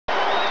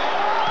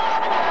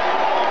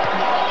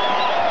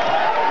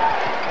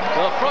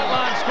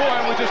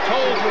just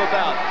told you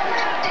about.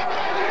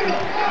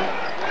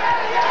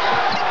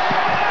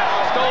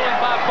 Stolen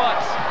by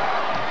Butts.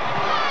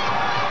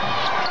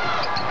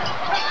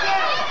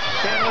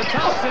 Chandler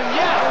Thompson,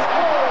 yes!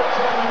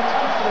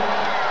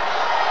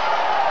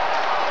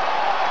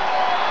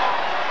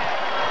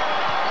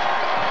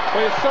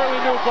 Well, you certainly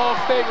knew Ball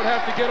State would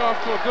have to get off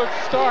to a good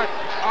start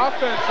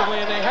offensively,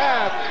 and they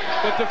have.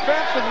 But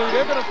defensively,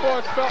 they're going to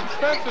force Felton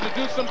Spencer to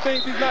do some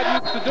things he's not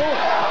used to doing,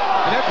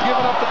 and that's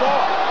giving up the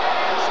ball.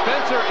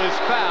 Spencer is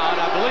fouled.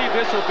 I believe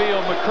this will be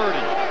on McCurdy.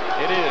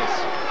 It is.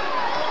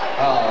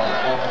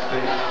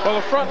 Well,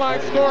 the front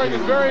line scoring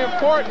is very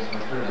important,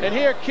 and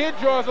here Kidd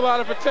draws a lot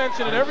of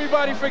attention, and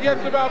everybody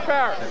forgets about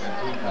Paris.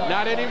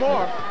 Not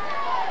anymore.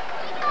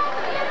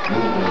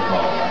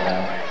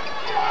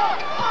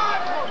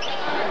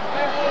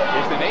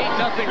 It's an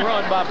 8-0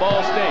 run by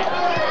Ball State.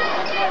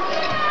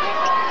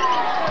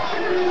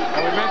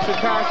 And we mentioned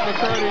Paris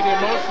McCurdy, the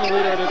emotional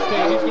leader of this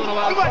team. He's doing a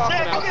lot of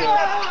talking out there.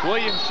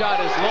 Williams' shot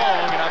is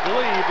long, and I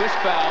believe this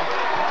foul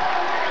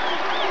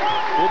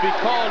will be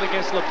called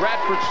against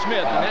LeBradford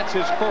Smith, and that's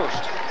his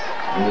first.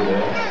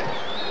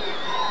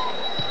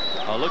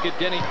 Look at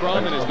Denny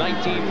Crum in his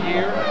 19th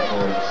year.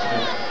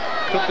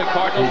 Took the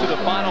Cardinals to the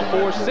Final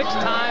Four 6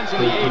 times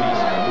in the 80s.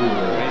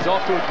 And he's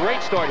off to a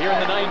great start here in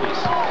the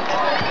 90s.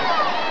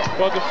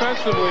 Well,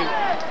 defensively,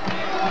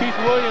 Keith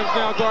Williams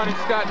now guarding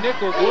Scott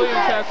Nichols.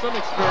 Williams has some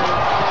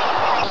experience.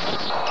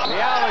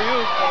 The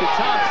alley-oop to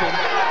Thompson,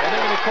 and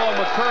they're going to call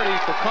McCurdy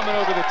for coming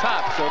over the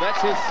top, so that's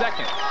his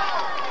second.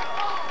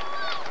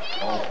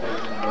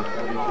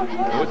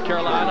 North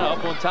Carolina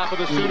up on top of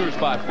the Sooners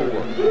by 4.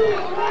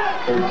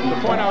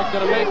 The point I was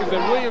going to make is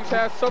that Williams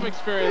has some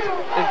experience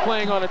in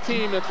playing on a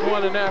team that's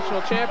won a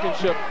national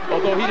championship,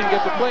 although he didn't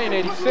get to play in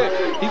 '86. He's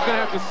going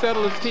to have to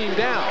settle his team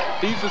down.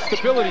 He's a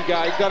stability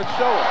guy. He's got to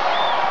show it.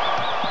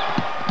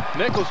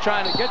 Nichols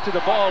trying to get to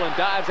the ball and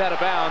dives out of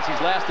bounds. He's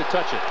last to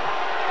touch it.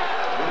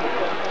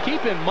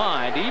 Keep in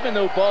mind, even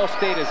though Ball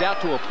State is out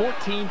to a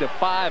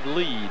 14-5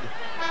 lead,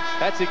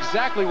 that's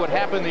exactly what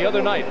happened the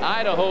other night.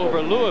 Idaho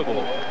over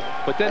Louisville.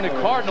 But then the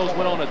Cardinals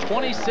went on a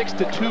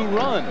 26-2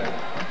 run.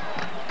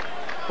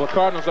 Well,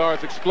 Cardinals are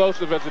as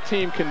explosive as a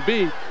team can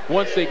be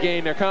once they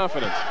gain their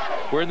confidence.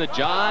 We're in the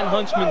John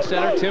Huntsman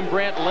Center. Tim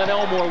Brandt, Len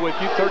Elmore with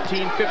you.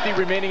 13:50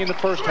 remaining in the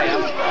first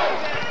half.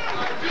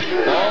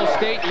 Ball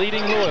State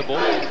leading Louisville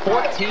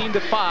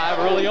 14-5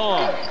 early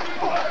on. Air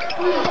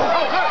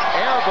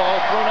ball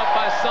thrown up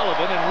by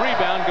Sullivan, and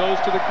rebound goes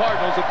to the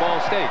Cardinals at Ball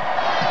State.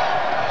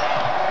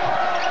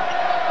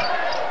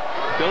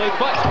 Billy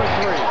Butts for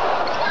 3.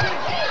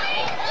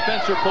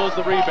 Spencer pulls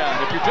the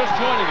rebound. If you're just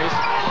joining us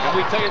and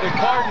we tell you the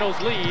Cardinals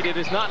lead, it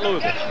is not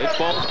Louisville. It's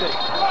Ball State.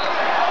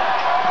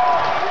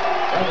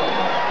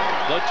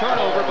 The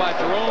turnover by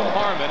Jerome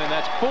Harmon, and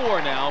that's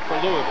 4 now for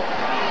Louisville.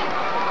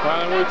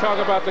 Well, and when we talk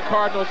about the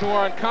Cardinals who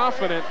aren't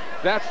confident,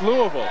 that's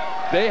Louisville.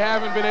 They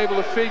haven't been able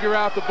to figure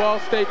out the Ball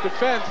State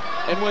defense,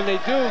 and when they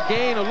do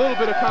gain a little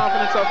bit of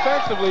confidence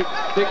offensively,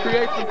 they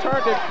create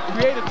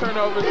created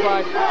turnovers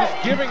by just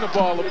giving the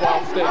ball to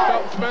Ball State.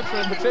 Felton Spencer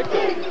in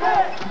particular.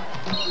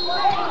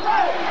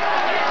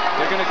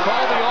 They're going to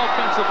call the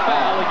offensive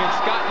foul against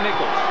Scott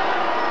Nichols.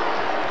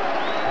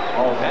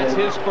 That's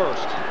his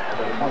first.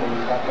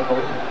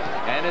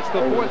 And it's the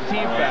 4th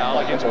team foul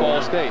against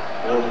Ball State.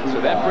 So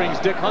that brings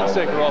Dick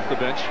Hunsaker off the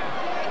bench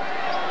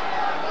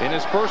in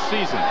his first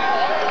season.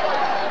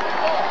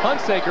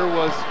 Hunsaker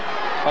was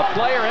a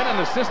player and an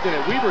assistant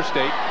at Weber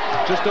State,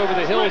 just over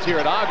the hills here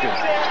at Ogden.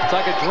 It's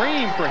like a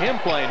dream for him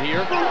playing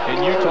here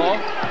in Utah.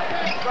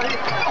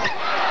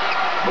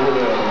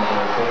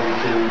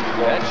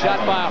 That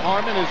shot by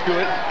Harmon is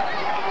good.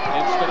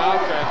 Instant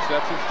offense.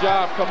 That's his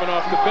job coming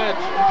off the bench,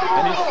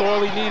 and he's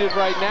sorely needed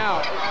right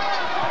now.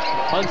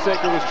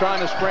 Hunsaker was trying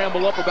to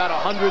scramble up about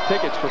 100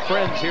 tickets for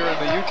friends here in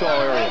the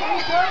Utah area.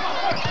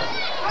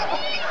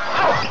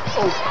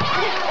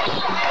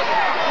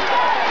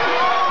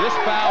 This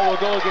foul will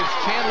go against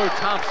Chandler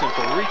Thompson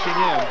for reaching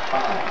in,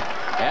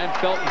 and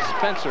Felton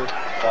Spencer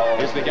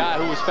is the guy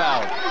who was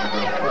fouled.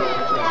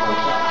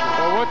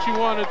 Well, what you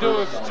want to do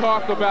is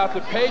talk about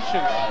the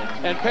patience,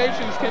 and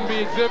patience can be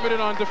exhibited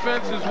on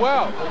defense as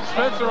well.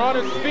 Spencer on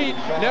his feet,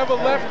 never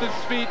left his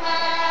feet,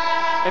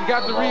 and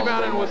got the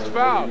rebound and was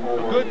fouled. A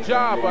good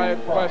job by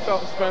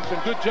Felton Spencer,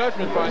 and good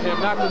judgment by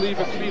him not to leave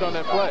his feet on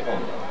that play.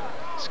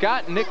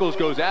 Scott Nichols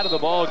goes out of the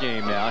ball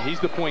game now. He's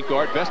the point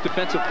guard, best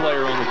defensive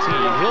player on the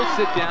team. He'll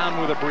sit down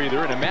with a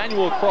breather, and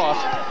Emmanuel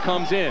Cross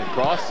comes in.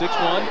 Cross,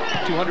 6'1",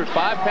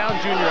 205-pound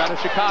junior out of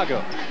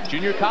Chicago.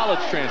 Junior college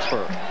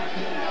transfer.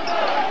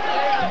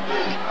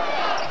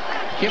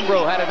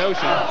 Kimbrough had a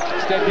notion.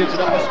 Instead gives it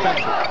up to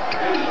Spencer.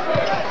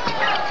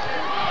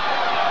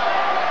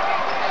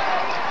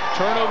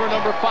 Turnover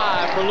number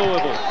 5 for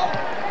Louisville.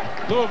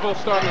 Louisville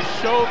starting to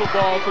show the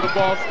ball to the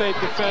Ball State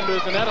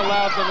defenders, and that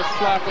allows them to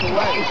slap it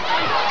away.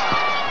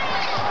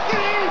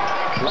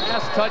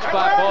 Last touch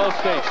by Ball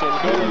State, so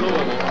we'll go to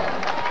Louisville.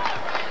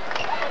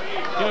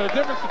 You know, the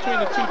difference between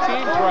the two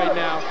teams right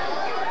now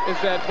is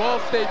that Ball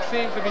State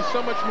seems to be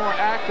so much more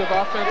active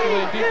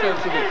offensively and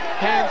defensively.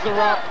 Hands are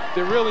up.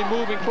 They're really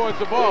moving towards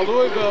the ball.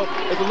 Louisville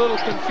is a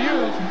little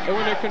confused, and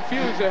when they're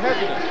confused, they're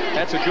hesitant.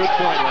 That's a good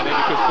point, Lenny,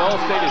 because Ball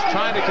State is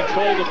trying to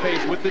control the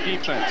pace with the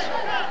defense.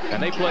 And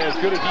they play as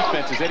good a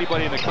defense as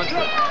anybody in the country.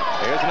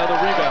 There's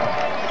another rebound.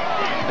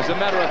 As a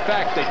matter of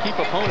fact, they keep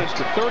opponents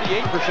to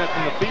 38%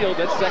 from the field.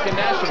 That's second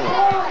nationally.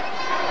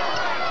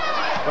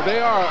 But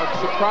they are a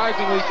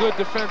surprisingly good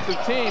defensive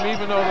team,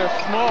 even though they're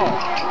small.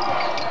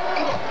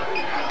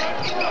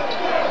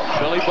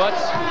 Billy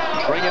Butts,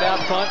 bring it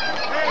out front.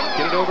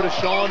 Get it over to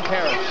Sean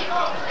Parrish.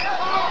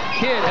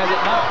 Kidd has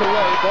it knocked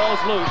away. Ball's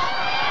loose.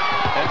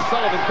 And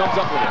Sullivan comes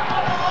up with it.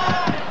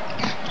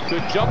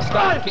 Good jump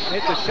stop. Can't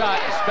hit the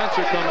shot.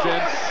 Spencer comes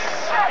in.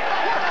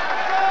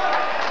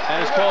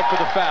 And is called for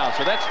the foul.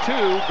 So that's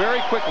two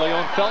very quickly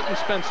on Felton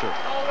Spencer.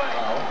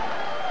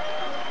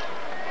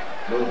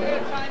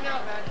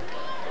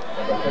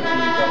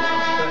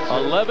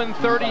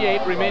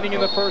 11:38 remaining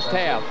in the first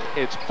half.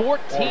 It's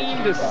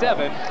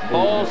 14-7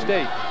 Ball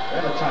State.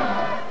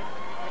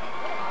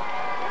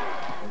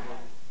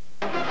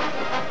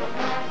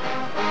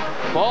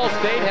 Ball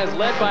State has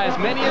led by as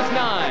many as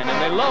 9,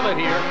 and they love it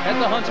here at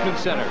the Huntsman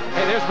Center.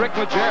 Hey, there's Rick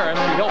Majerus,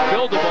 who helped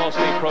build the Ball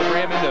State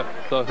program into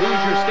the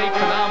Hoosier State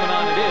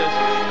phenomenon it is.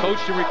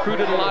 Coached and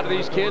recruited a lot of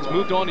these kids,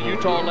 moved on to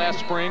Utah last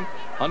spring,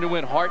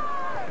 underwent heart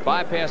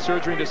bypass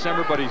surgery in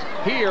December, but he's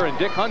here, and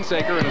Dick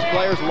Hunsaker and his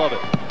players love it.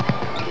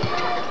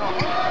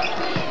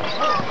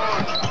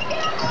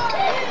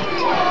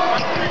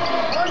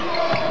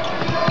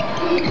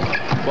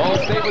 Ball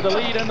State with the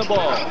lead and the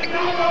ball.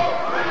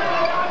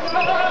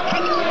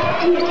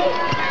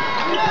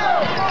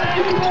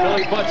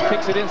 Billy Butts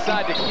kicks it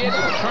inside to Kidd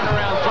with a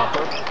turnaround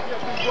jumper.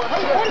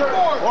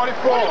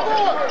 44.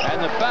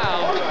 And the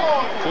foul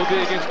will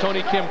be against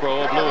Tony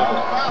Kimbrough of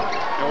Louisville.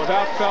 And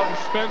without Felton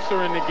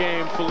Spencer in the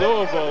game for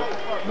Louisville,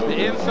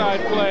 the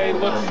inside play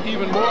looks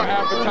even more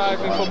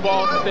appetizing for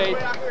Ball State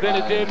than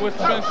it did with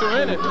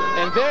Spencer in it.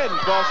 And then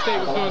Ball State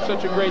was doing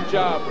such a great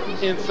job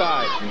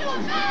inside.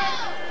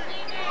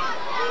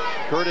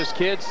 Curtis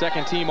Kidd,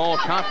 second team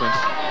all-conference,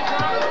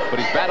 but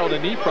he's battled a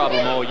knee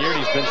problem all year, and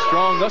he's been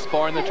strong thus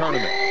far in the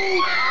tournament.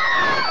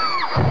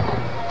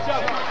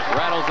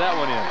 Rattles that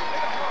one in.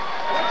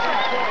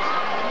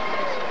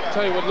 I'll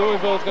tell you what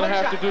Louisville is going to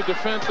have to do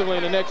defensively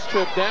in the next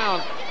trip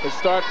down is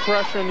start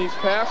pressuring these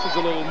passes a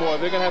little more.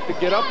 They're going to have to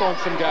get up on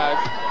some guys,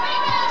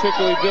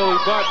 particularly Billy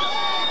Butts,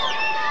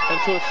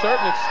 and to a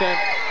certain extent,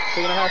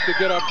 they're going to have to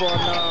get up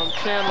on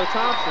Chandler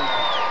Thompson.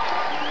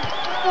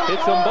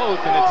 Hits them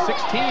both, and it's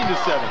 16-7.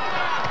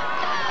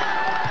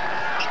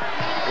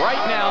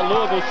 Right now,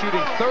 Louisville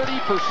shooting 30%,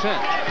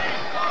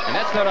 and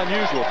that's not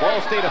unusual.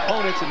 Ball State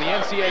opponents in the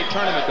NCAA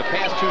tournament the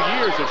past 2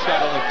 years have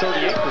shot only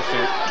 38%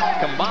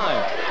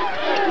 combined.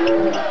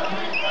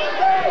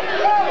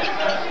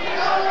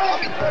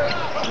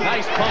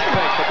 Nice pump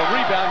fake, but the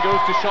rebound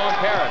goes to Sean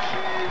Parrish.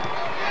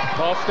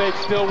 Ball State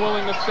still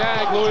willing to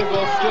sag.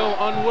 Louisville still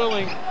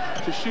unwilling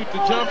to shoot the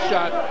jump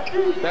shot.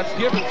 That's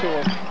given to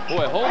him.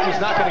 Boy,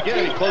 Holden's not going to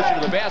get any closer to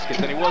the basket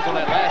than he was on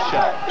that last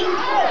shot.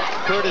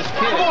 Curtis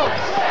Kidd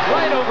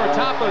right over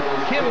top of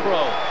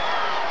Kimbrough.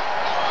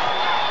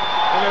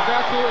 And there's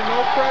absolutely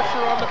no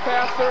pressure on the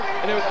passer,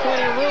 and there was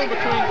plenty of room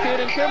between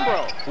Kidd and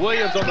Kimbrough.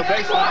 Williams on the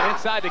baseline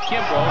inside to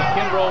Kimbrough.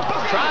 Kimbrough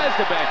tries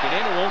to bank it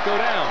in, it won't go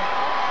down.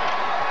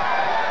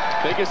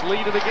 Biggest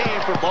lead of the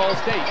game for Ball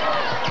State.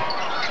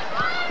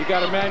 You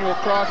got Emmanuel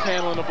Cross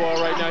handling the ball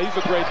right now. He's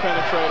a great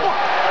penetrator.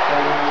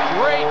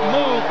 Great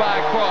move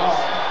by Cross.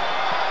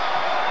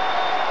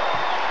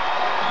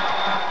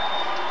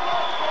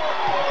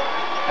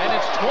 And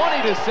it's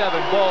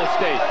 20-7 Ball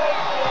State.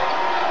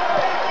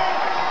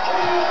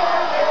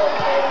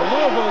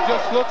 Louisville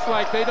just looks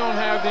like they don't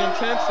have the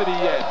intensity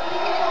yet.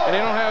 And they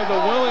don't have the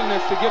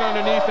willingness to get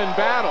underneath and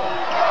battle.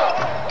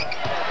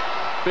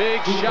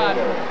 Big shot.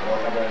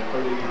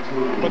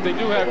 But they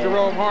do have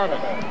Jerome Harmon.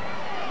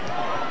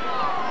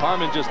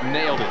 Harmon just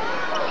nailed it.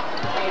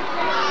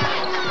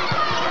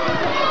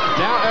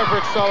 Now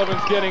Everett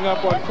Sullivan's getting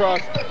up on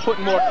Cross,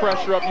 putting more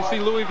pressure up. You see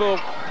Louisville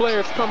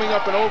players coming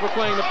up and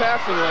overplaying the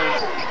passing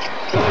lanes.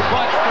 Billy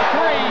Butts for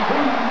three.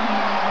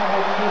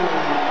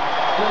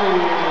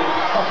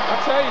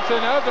 I'll tell you,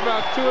 Tim, that was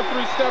about 2 or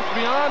 3 steps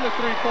beyond the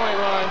three-point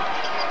line.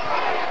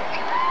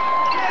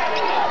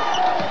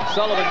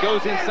 Sullivan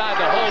goes inside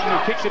to Holden, who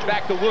kicks it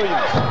back to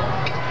Williams.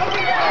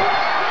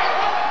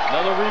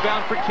 Another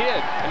rebound for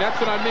Kidd. And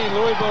that's what I mean.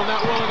 Louisville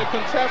not willing to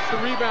contest the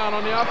rebound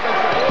on the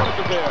offensive end of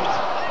the Bears.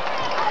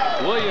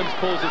 Williams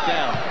pulls it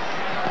down.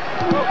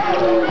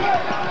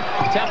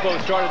 Tempo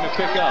starting to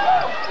pick up.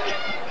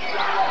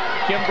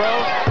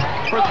 Kimbrough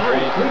for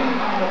three.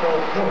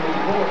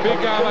 Big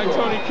guy like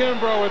Tony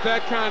Kimbrough with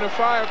that kind of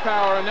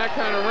firepower and that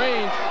kind of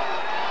range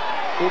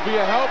will be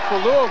a help for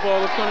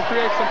Louisville. It's going to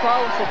create some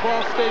problems for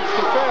Ball State's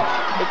defense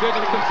if they're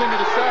going to continue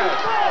to sag.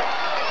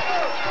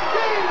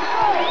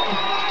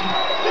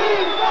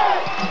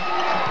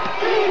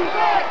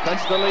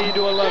 That's the lead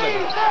to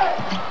 11.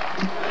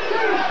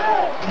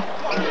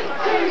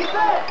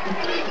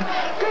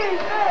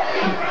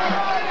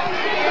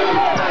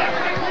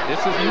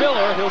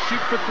 Miller. He'll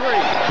shoot for three.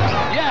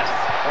 Yes!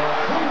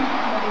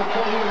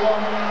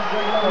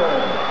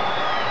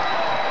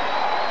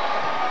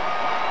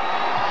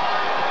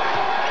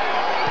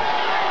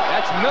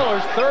 That's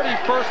Miller's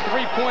 31st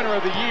three-pointer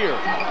of the year.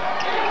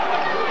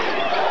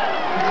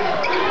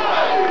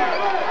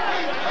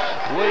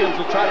 Williams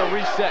will try to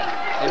reset.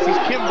 This is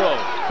Kimbrough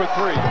for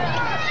three.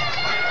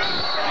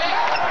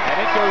 And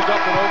it goes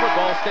up and over.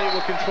 Ball State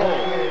will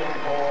control.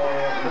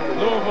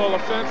 Louisville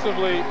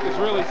offensively is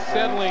really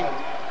settling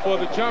for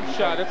the jump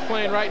shot. It's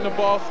playing right in the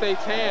Ball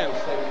State's hands.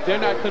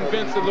 They're not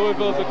convinced that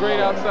Louisville is a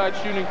great outside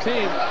shooting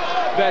team,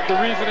 that the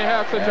reason they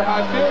have such a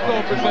high field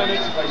goal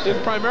percentage is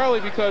primarily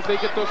because they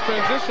get those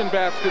transition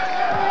baskets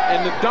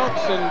and the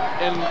dunks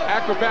and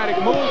acrobatic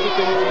moves that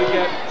they usually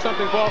get,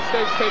 something Ball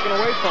State's taken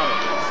away from it.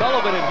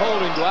 Sullivan and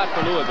Holding go out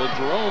for Louisville.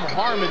 Jerome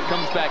Harmon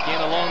comes back in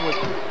along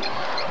with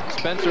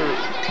Spencer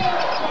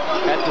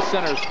at the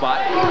center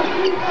spot.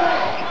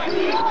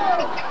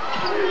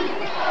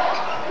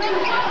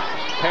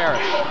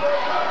 Parrish.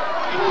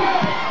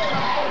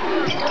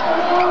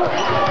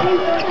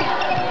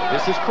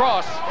 This is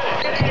Cross.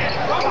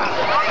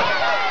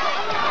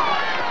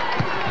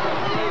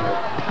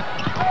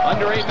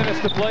 Under 8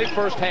 minutes to play,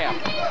 first half.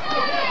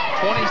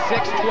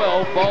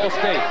 26-12, Ball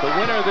State. The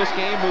winner of this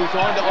game moves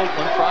on to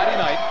Oakland Friday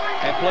night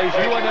and plays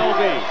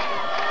UNLV.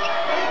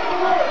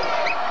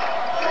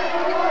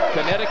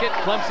 Connecticut,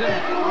 Clemson,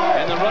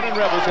 and the Running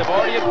Rebels have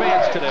already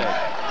advanced today.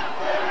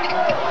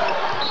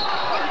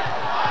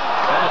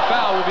 And the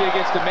foul will be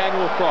against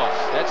Emmanuel Cross.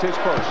 That's his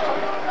first.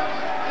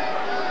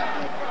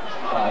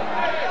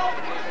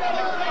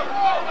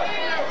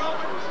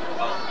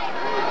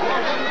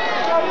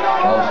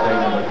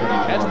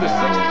 That's the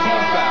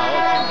 16th foul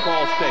against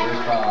Ball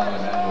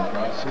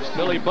State.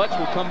 Billy Butts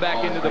will come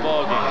back into the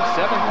ballgame.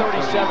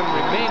 7:37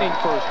 remaining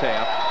first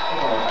half.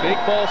 Big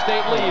Ball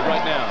State lead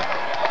right now.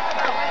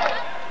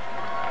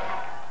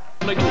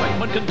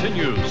 Excitement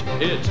continues.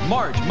 It's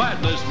March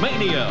Madness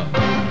Mania.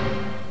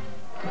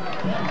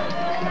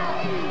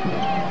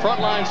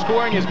 Frontline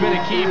scoring has been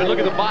a key, but look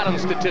at the bottom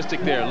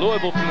statistic there.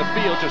 Louisville from the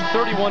field, just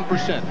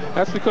 31%.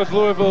 That's because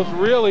Louisville's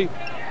really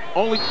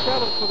only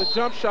settled for the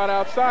jump shot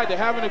outside. They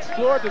haven't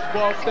explored this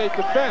Ball State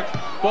defense.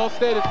 Ball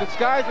State is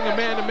disguising a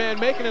man-to-man,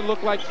 making it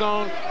look like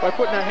zone by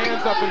putting their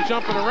hands up and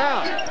jumping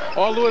around.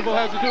 All Louisville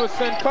has to do is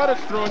send cutters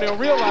through, and they'll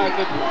realize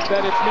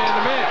that it's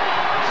man-to-man.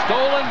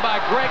 Stolen by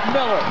Greg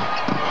Miller.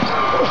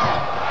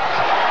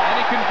 And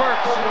he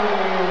converts.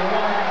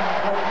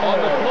 On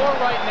the floor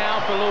right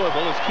now for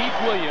Louisville is Keith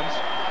Williams,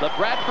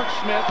 LeBradford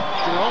Smith,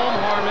 Jerome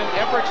Harmon,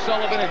 Everett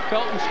Sullivan, and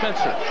Felton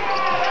Spencer.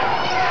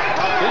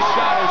 This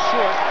shot is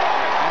short,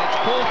 and it's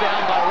pulled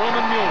down by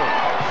Roman Mueller.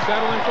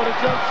 Settling for the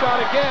jump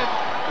shot again,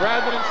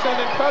 rather than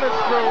sending cutters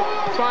through,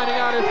 finding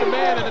out it's a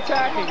man and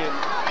attacking it.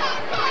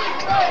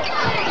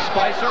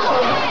 Spicer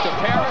to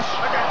Parrish.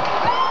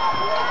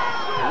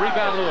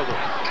 Rebound Louisville.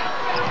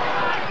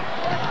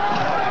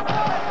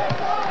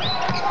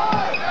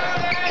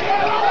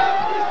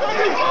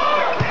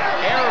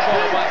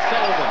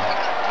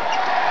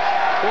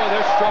 Boy,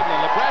 they're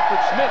struggling. LeBradford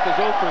Smith is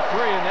 0 for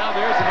 3, and now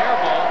there's an air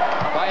ball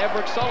by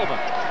Everett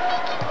Sullivan.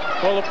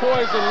 Well, the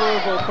poise of the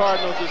Louisville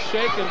Cardinals is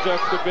shaken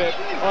just a bit.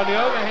 On the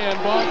other hand,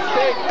 Ball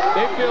State,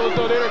 they feel as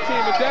though they're a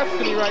team of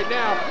destiny right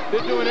now.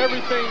 They're doing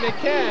everything they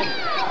can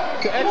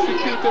to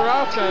execute their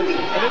offense,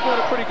 and they're doing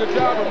a pretty good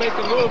job of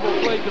making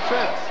Louisville play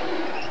defense.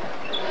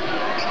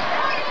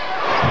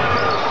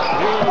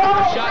 Mueller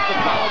with a shot to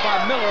foul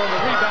by Miller, and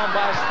the rebound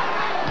by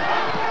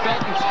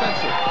Felton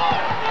Spencer.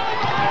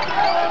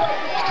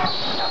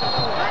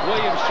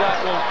 Williams' shot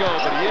won't go,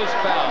 but he is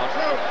fouled,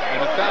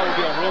 and the foul will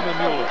be on Roman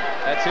Mueller.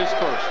 That's his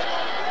first.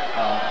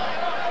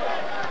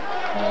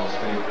 Ball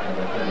State,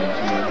 number 32,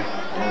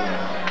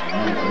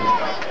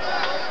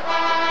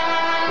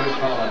 first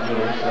foul on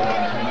Mueller,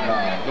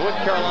 17-5. North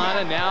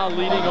Carolina now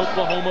leading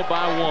Oklahoma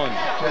by 1.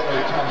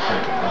 Chandler Thompson,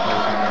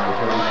 replacing number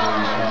 33,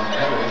 Sean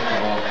Evans, for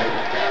Ball State.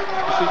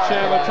 You see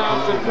Chandler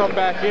Thompson come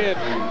back in.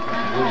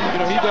 You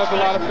know, he does a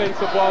lot of things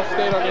for Ball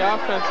State on the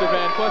offensive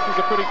end, plus he's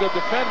a pretty good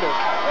defender.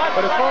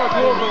 But as far as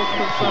Louisville is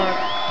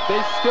concerned, they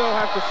still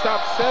have to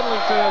stop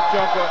settling for that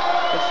jumper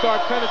and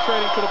start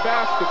penetrating to the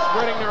basket,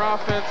 spreading their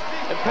offense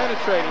and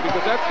penetrating,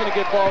 because that's going to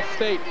get Ball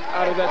State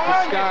out of that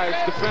disguised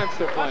defense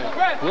they're playing.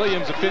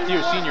 Williams, a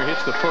fifth-year senior,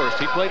 hits the first.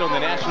 He played on the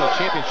national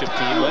championship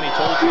team, Lenny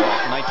told you,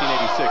 in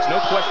 1986.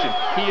 No question,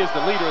 he is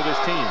the leader of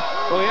this team.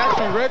 Well, he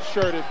actually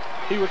redshirted.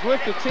 He was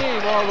with the team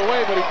all the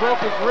way, but he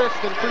broke his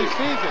wrist in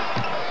preseason.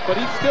 But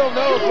he still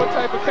knows what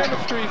type of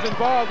chemistry is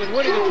involved in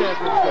winning a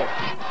championship.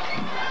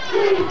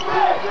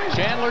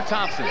 Chandler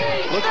Thompson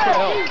looks for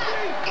help.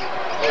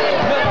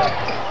 Miller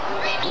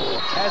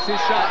has his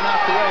shot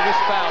knocked away. This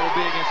foul will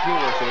be against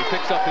Mueller, so he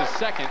picks up his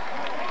second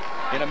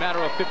in a matter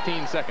of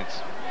 15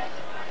 seconds.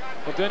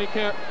 Well,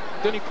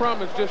 Denny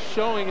Crum is just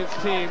showing his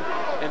team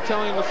and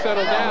telling them to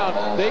settle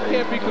down. They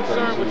can't be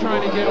concerned with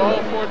trying to get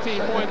all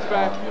 14 points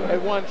back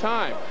at one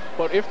time.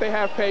 But if they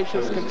have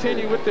patience,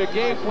 continue with their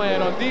game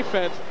plan on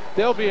defense,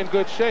 they'll be in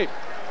good shape.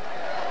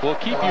 We'll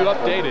keep you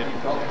updated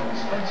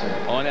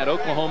on that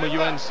Oklahoma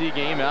UNC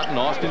game out in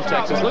Austin,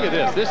 Texas. Look at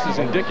this. This is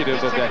indicative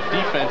of that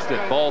defense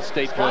that Ball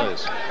State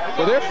plays.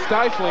 Well, they're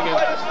stifling, and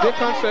Dick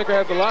Hunsaker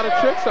has a lot of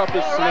tricks up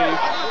his sleeve,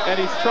 and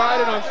he's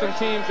tried it on some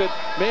teams that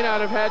may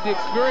not have had the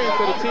experience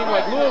that a team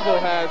like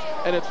Louisville has,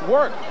 and it's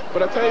worked.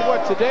 But I tell you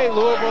what, today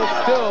Louisville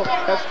still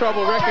has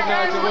trouble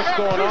recognizing what's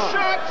going on.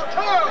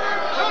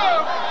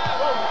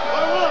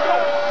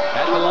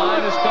 At the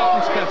line is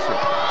Felton Spencer,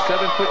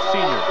 7-foot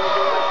senior.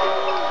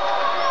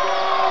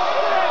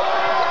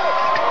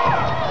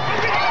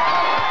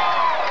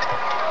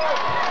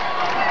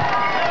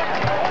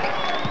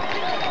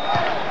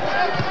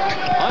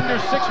 Under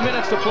 6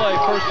 minutes to play,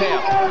 first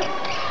half.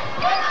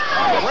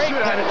 Great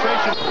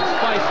penetration from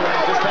Spicer,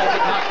 and just has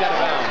it knocked out of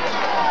bounds.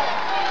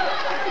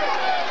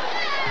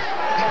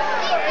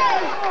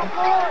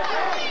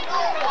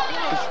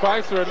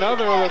 Spicer,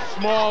 another of the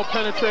small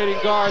penetrating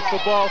guards for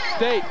Ball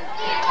State.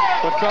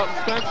 But Felton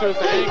Spencer is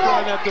the anchor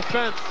on that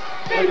defense.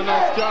 Does a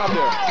nice job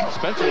there.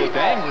 Spencer looked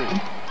angry.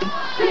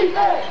 Billy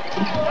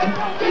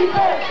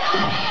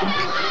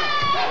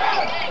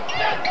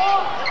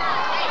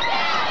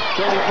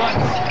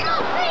Butts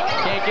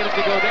can't get it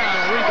to go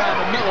down. Rebound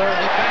to Miller, and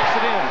he backs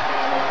it in.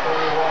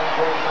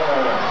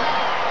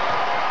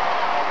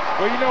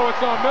 Well, you know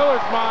what's on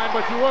Miller's mind,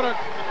 but you want to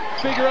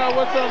figure out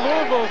what's on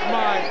Louisville's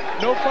mind.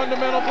 No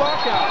fundamental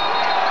block out.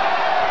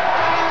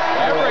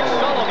 Eric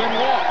Sullivan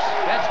walks.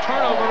 That's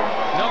turnover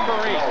number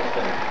 8.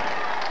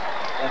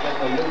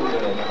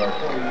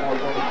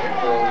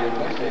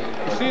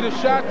 You see the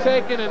shot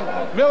taken,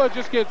 and Miller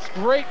just gets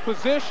great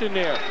position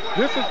there.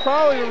 This is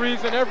probably the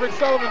reason Everett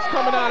Sullivan's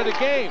coming out of the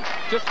game.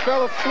 Just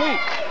fell asleep.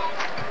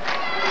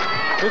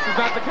 This is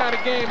not the kind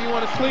of game you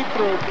want to sleep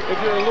through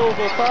if you're a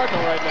Louisville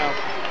Cardinal right now.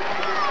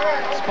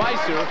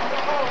 Spicer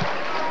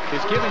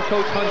is giving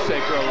Coach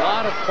Hunsaker a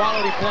lot of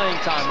quality playing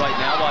time right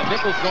now while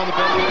Nichols is on the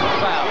bench with the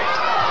fouls.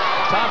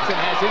 Thompson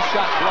has his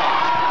shot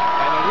blocked,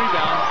 and the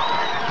rebound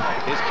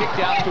is kicked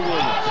out to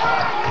Williams.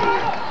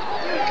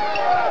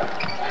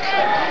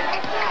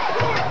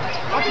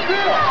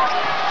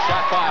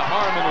 Shot by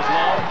Harmon is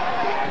long.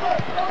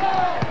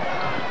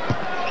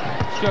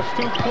 It's just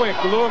too quick.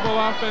 The Louisville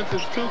offense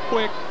is too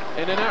quick,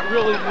 and they're not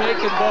really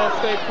making Ball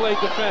State play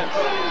defense.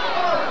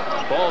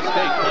 Ball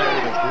State playing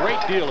with a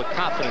great deal of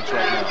confidence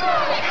right now.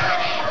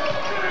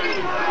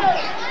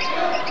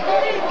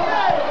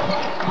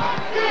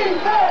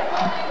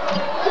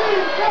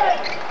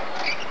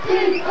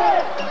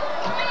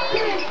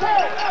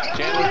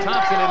 Chandler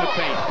Thompson in the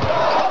paint.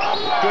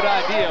 Good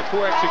idea,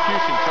 poor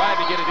execution. Tried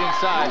to get it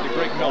inside to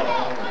Greg Miller.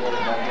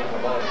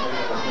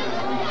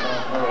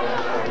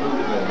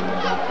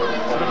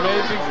 It's an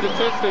amazing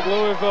statistic.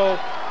 Louisville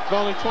is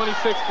only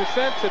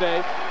 26%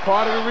 today.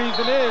 Part of the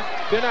reason is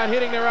they're not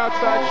hitting their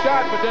outside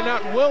shot, but they're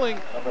not willing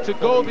to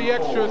go the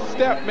extra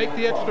step, make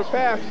the extra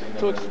pass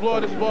to explore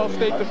this Ball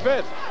State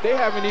defense. They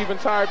haven't even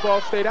tired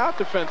Ball State out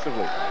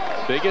defensively.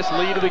 Biggest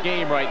lead of the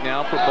game right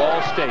now for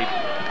Ball State.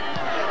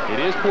 It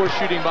is poor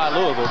shooting by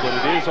Louisville, but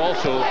it is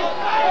also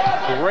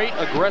great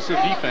aggressive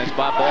defense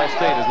by Ball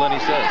State, as Lenny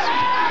says.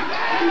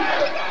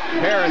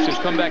 Parrish has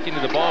come back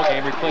into the ball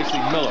game,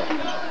 replacing Miller.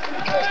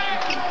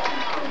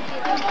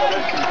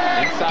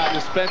 Inside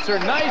to Spencer,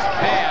 nice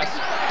pass,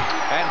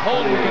 and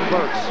Holden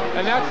converts.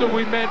 And that's what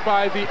we meant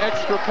by the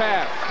extra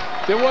pass.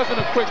 There wasn't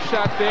a quick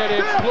shot there. They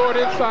explored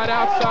inside,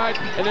 outside,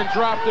 and then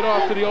dropped it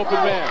off to the open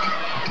man.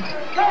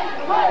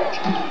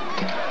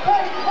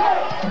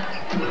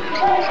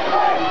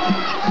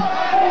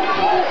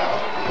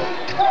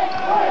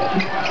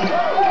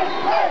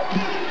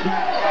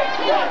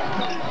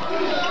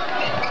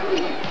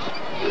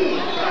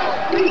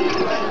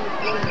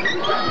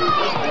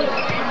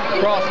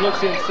 Cross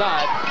looks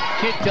inside.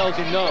 Kidd tells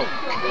him no.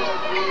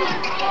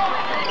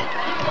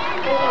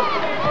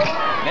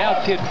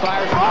 Now Kidd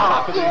fires from the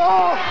top of the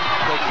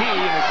key,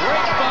 and a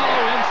great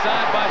follow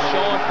inside by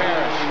Sean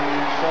Parrish.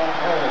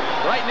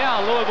 Right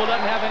now, Louisville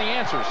doesn't have any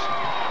answers.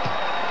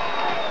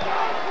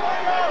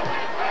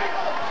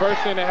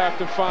 First thing they have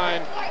to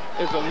find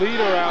is a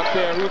leader out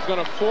there who's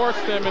going to force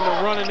them into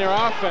running their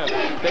offense.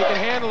 They can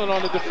handle it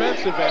on the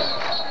defensive end.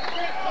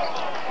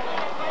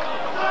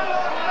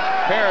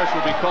 Parrish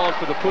will be called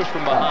for the push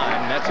from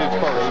behind. That's his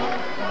first.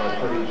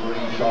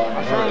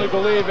 I firmly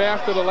believe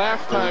after the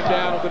last time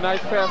down with a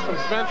nice pass from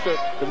Spencer,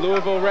 that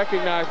Louisville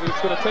recognizes it's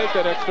going to take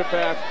that extra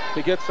pass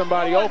to get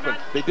somebody open.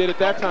 They did it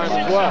that time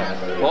as well.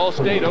 Ball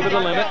State over the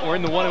limit. We're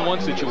in the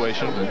 1-and-1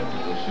 situation.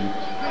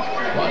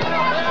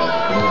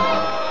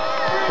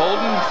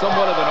 Holden,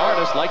 somewhat of an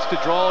artist, likes to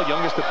draw,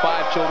 youngest of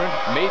 5 children,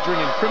 majoring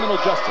in criminal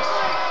justice.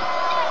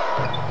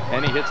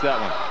 And he hits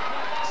that one.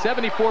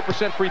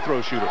 74% free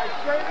throw shooter.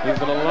 He's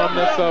an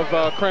alumnus of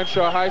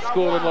Crenshaw High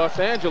School in Los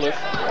Angeles.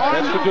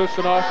 That's produced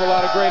an awful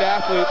lot of great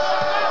athletes.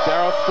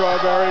 Darryl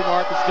Strawberry,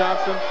 Marcus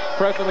Johnson,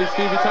 presently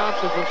Stevie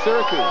Thompson from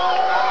Syracuse.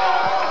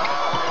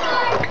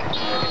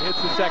 He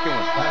hits the second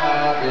one.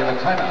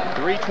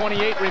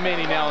 3:28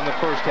 remaining now in the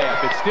first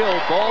half. It's still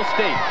Ball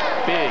State.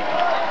 Big.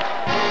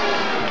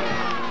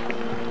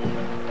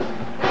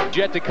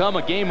 Yet to come,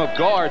 a game of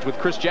guards with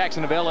Chris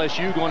Jackson of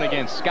LSU going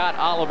against Scott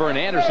Oliver and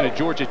Anderson at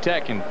Georgia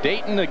Tech, and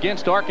Dayton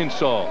against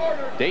Arkansas.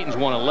 Dayton's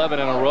won 11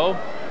 in a row.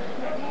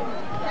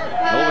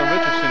 Nolan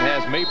Richardson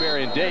has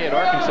Mayberry and Day at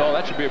Arkansas.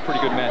 That should be a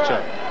pretty good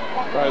matchup.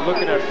 All right,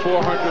 looking at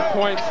 400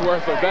 points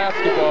worth of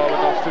basketball in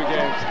those two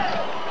games.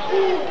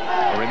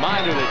 A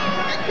reminder that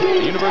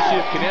the University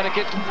of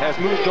Connecticut has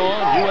moved on,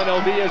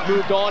 UNLV has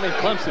moved on, and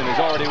Clemson has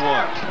already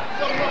won.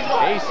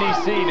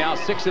 ACC now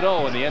 6-0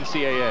 in the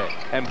NCAA.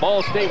 And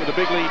Ball State with a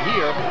big lead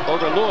here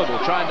over Louisville,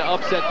 trying to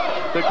upset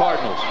the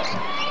Cardinals.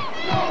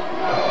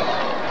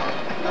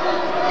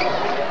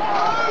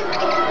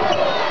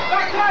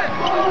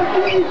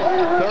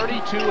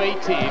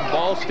 32-18,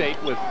 Ball State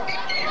with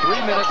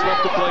 3 minutes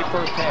left to play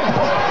first half.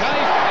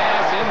 Nice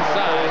pass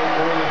inside.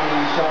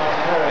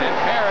 And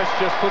Harris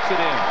just puts it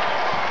in.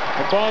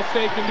 And Ball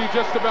State can do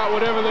just about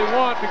whatever they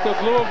want,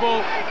 because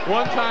Louisville,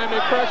 one time they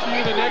pressure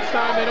you, the next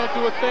time they don't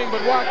do a thing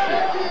but watch you.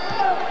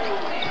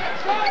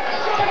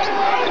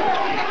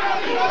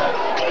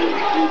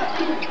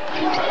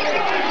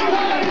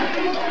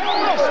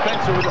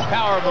 Spencer with a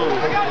power move.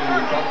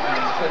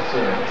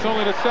 It's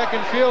only the second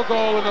field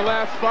goal in the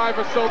last 5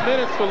 or so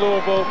minutes for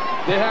Louisville.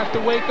 They have to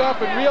wake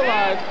up and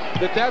realize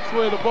that that's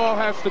where the ball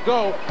has to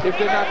go if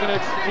they're not going to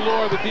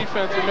explore the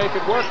defense and make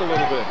it work a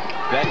little bit.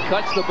 That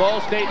cuts the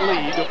Ball State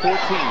lead to 14.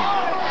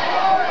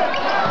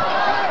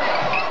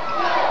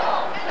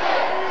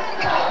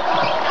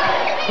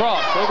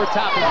 Cross over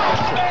top of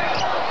Spencer.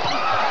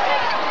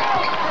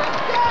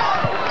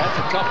 That's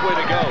a tough way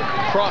to go.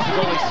 Cross is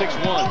only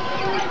 6'1".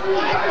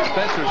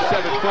 Spencer's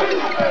 7 foot.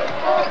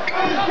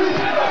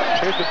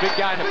 Here's the big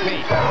guy in the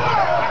paint.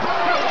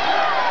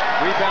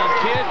 Rebound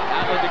Kidd,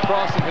 outlet to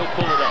Cross, and he'll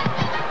pull it up.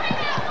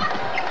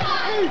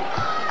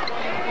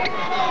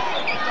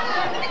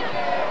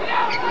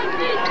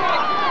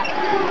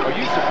 Are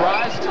you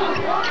surprised?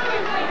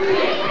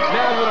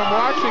 Now that I'm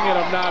watching it,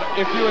 I'm not.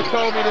 If you had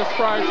told me this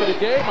prior to the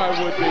game, I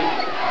would be.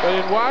 But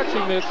in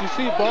watching this, you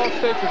see Ball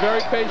State's a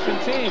very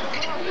patient team.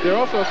 They're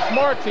also a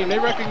smart team. They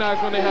recognize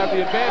when they have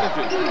the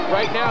advantages.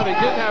 Right now, they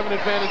didn't have an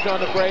advantage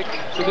on the break,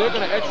 so they're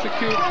going to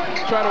execute,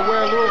 try to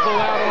wear Louisville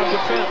out on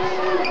defense.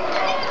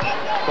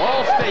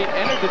 Ball State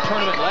entered the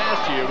tournament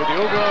last year with the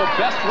overall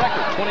best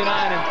record,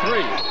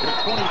 29-3.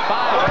 They're 25-6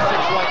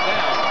 right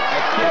now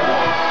at Kidd.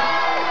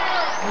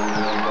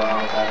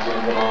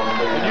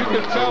 And you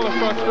can tell the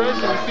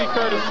frustration. You see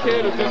Curtis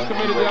Kidd, who just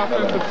committed the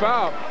offensive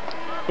foul.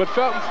 But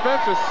Felton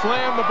Spencer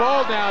slammed the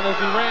ball down as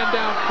he ran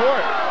down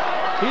court.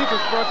 He's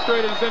as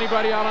frustrated as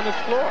anybody out on this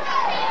floor.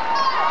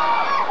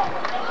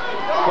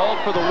 Called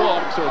for the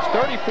walk, so it's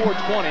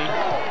 34-20.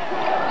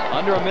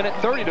 Under a minute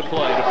 30 to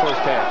play the first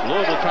half.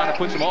 Louisville trying to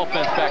put some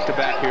offense back to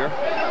back here.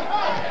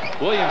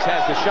 Williams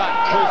has the shot,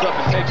 pulls up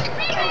and takes it.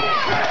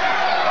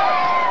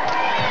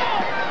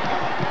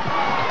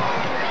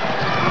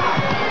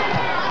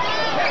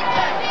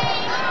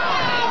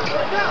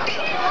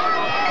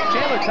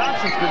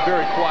 Thompson's been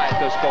very quiet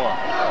thus far.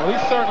 Well, he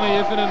certainly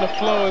isn't in the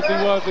flow as he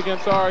was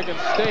against Oregon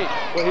State,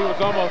 where he was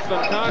almost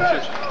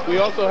unconscious. We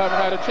also haven't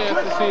had a chance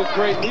to see his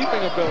great leaping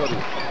ability.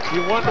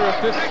 You wonder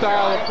if this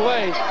style of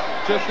play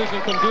just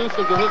isn't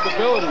conducive to his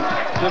ability,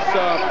 this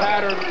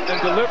pattern and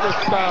deliberate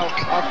style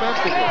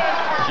offensively.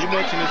 You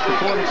mentioned his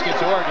performance against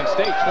Oregon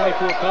State,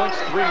 24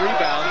 points, 3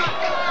 rebounds.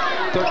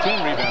 13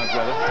 rebounds,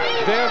 rather.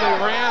 There they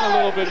ran a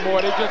little bit more.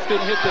 They just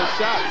didn't hit their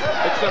shots,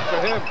 except for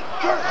him.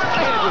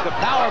 Kidd with a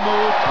power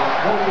move.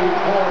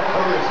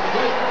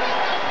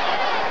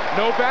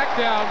 No back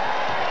down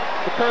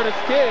for Curtis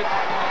Kidd.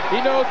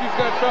 He knows he's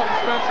got Felton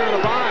Spencer in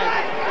a bind.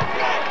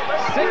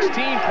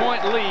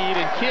 16-point lead,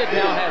 and Kidd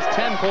now has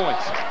 10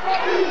 points.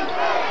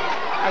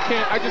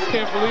 I just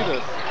can't believe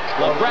this.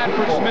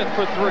 Bradford Smith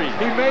for 3.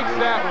 He makes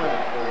that one.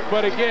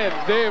 But again,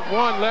 they have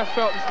one, left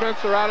Felton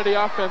Spencer out of the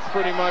offense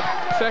pretty much.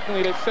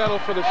 Secondly, they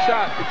settled for the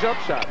shot, the jump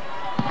shot.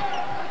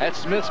 That's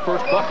Smith's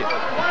first bucket.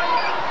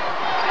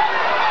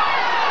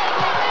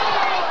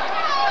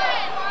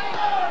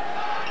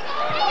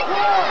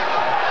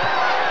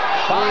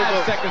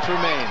 5 seconds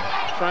remain.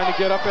 Trying to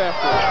get up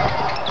after it.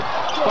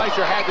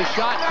 Spicer had the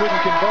shot,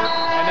 couldn't convert,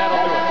 and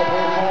that'll do it.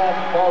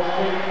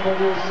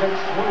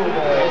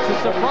 It's a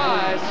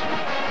surprise.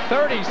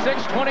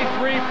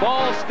 36-23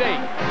 Ball State.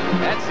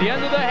 That's the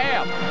end of the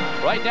half.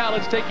 Right now,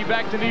 let's take you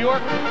back to New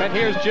York, and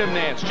here's Jim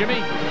Nance.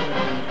 Jimmy?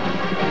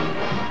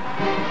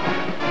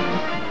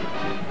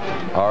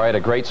 All right, a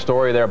great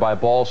story there by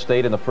Ball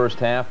State in the first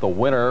half. The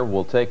winner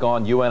will take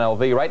on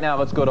UNLV. Right now,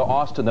 let's go to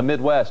Austin, the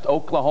Midwest.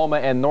 Oklahoma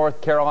and North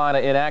Carolina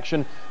in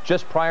action.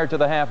 Just prior to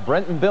the half,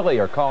 Brent and Billy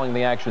are calling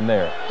the action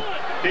there.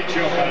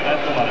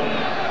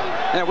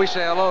 Yeah, we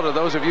say hello to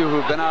those of you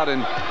who've been out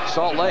in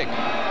Salt Lake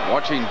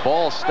watching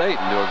Ball State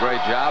and do a great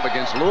job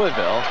against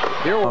Louisville.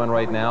 Here on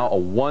right now, a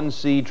 1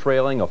 seed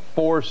trailing, a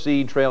 4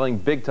 seed trailing,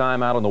 big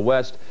time out on the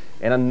West.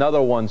 and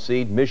another 1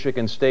 seed.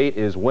 Michigan State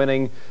is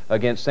winning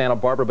against Santa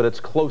Barbara, but it's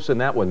close in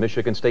that one.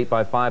 Michigan State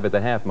by 5 at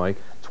the half, Mike.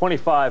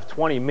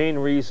 25-20. Main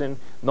reason,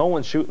 no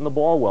one's shooting the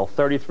ball well.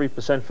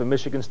 33% for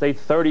Michigan State,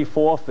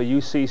 34 for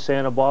UC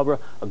Santa Barbara.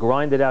 A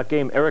grinded out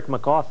game. Eric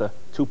MacArthur,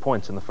 2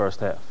 points in the first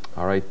half.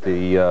 All right,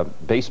 the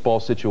baseball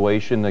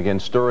situation again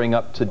stirring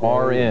up to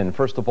RN.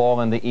 First of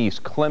all, in the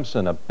East,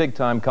 Clemson, a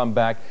big-time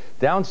comeback,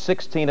 down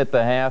 16 at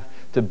the half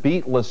to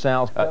beat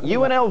LaSalle.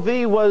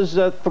 UNLV was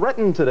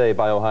threatened today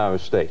by Ohio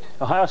State.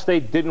 Ohio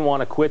State didn't want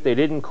to quit. They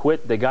didn't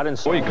quit. They got in.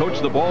 He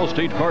coached the Ball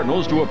State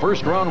Cardinals to a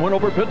first-round win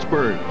over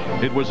Pittsburgh.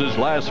 It was his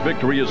last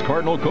victory as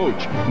Cardinal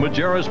coach.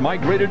 Majerus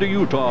migrated to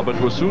Utah,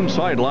 but was soon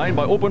sidelined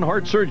by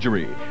open-heart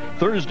surgery.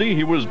 Thursday,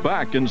 he was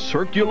back in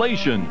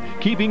circulation,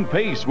 keeping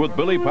pace with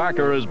Billy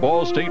Packer as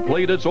Ball State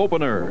played its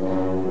opener.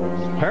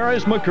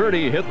 Paris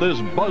McCurdy hit this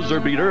buzzer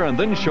beater and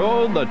then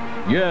showed that,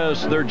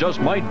 yes, there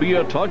just might be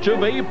a touch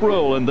of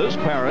April in this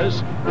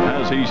Paris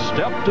as he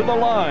stepped to the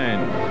line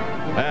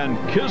and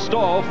kissed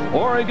off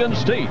Oregon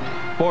State.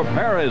 For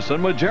Paris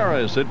and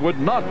Majerus, it would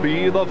not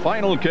be the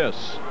final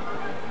kiss.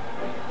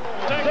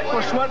 Dick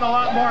was sweating a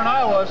lot more than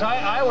I was.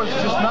 I was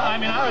just not, I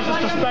mean, I was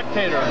just a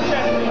spectator.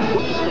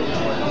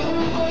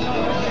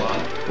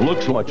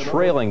 Looks like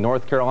trailing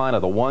North Carolina,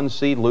 the 1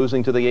 seed,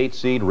 losing to the 8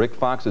 seed. Rick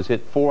Fox has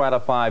hit 4 out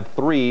of 5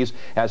 threes,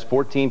 has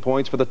 14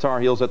 points for the Tar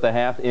Heels at the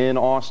half in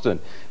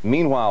Austin.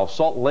 Meanwhile,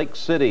 Salt Lake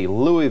City,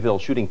 Louisville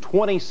shooting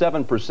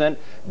 27%,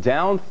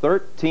 down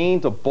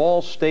 13 to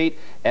Ball State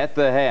at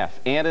the half.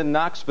 And in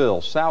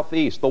Knoxville,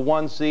 Southeast, the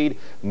 1 seed,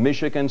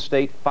 Michigan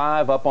State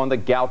 5 up on the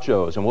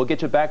Gauchos. And we'll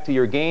get you back to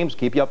your games,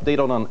 keep you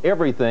updated on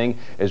everything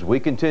as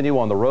we continue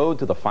on the road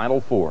to the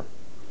Final Four.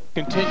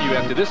 Continue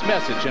after this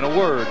message and a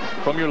word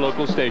from your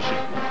local station.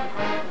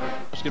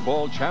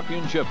 Basketball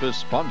championship is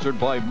sponsored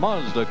by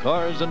Mazda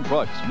Cars and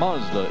Trucks.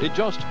 Mazda, it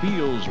just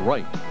feels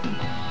right.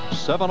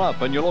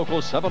 7-Up and your local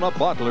 7-Up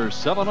bottler.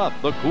 7-Up,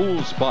 the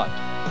cool spot.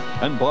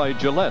 And by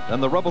Gillette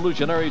and the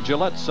revolutionary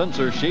Gillette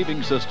sensor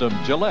shaving system.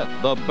 Gillette,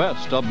 the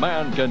best a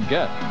man can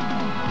get.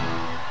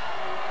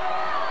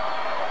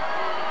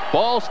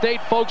 Ball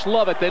State folks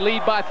love it. They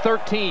lead by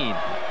 13.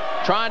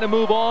 Trying to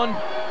move on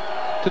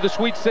to the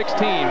Sweet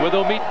 16, where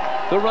they'll meet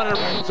the runners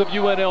of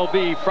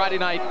UNLV Friday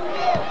night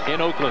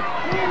in Oakland.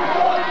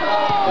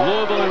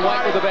 Louisville in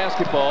white with the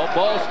basketball.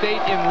 Ball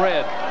State in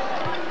red.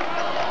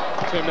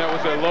 Tim, that was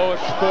their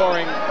lowest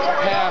scoring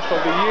half of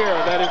the year.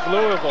 That is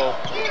Louisville.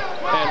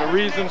 And the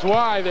reasons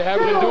why they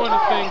haven't been doing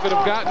the things that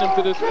have gotten them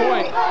to this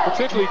point,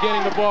 particularly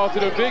getting the ball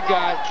to the big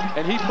guy,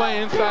 and he's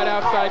playing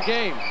inside-outside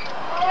game.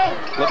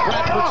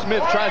 Bradford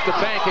Smith tries to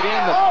bank it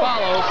in. The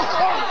follow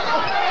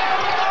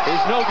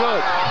is no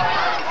good.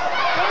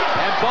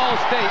 And Ball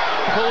State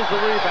pulls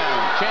the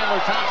rebound. Chandler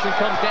Thompson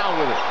comes down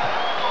with it.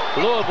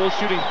 Louisville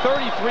shooting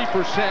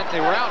 33%. They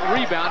were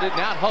out-rebounded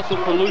and out-hustled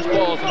for loose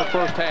balls in the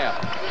first half.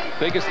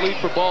 Biggest lead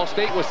for Ball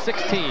State was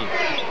 16.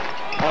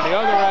 On the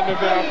other end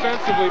of it,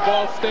 offensively,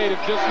 Ball State is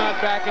just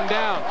not backing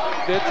down.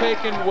 They're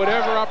taking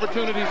whatever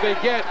opportunities they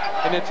get,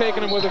 and they're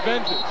taking them with a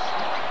vengeance.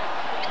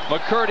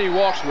 McCurdy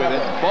walks with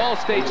it. Ball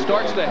State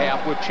starts the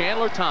half with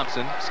Chandler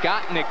Thompson,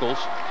 Scott Nichols,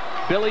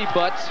 Billy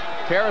Butts,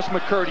 Paris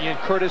McCurdy, and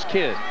Curtis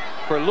Kidd.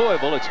 For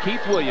Louisville, it's Keith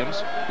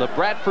Williams,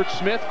 LeBradford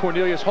Smith,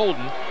 Cornelius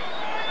Holden,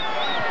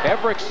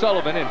 Everett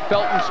Sullivan, and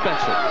Felton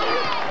Spencer.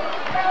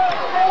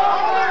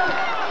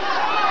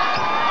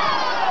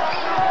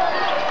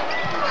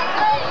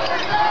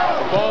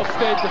 Ball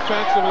State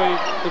defensively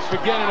is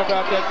forgetting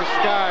about that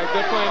disguise.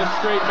 They're playing a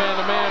straight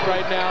man-to-man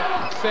right now,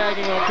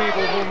 sagging on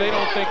people whom they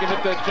don't think can hit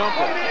that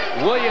jumper.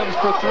 Williams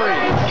for 3.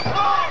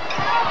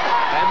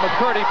 And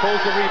McCurdy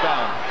pulls the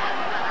rebound.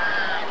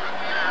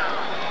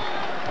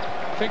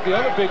 I think the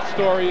other big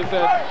story is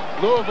that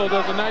Louisville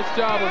does a nice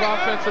job of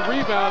offensive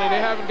rebounding.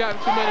 They haven't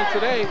gotten too many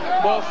today.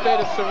 Ball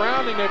State is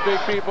surrounding their big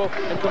people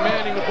and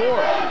commanding the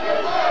board.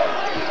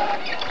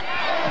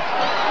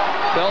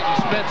 Felton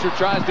Spencer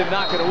tries to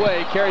knock it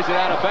away, carries it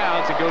out of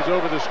bounds, and goes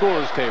over the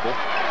scorer's table.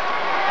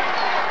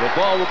 The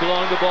ball will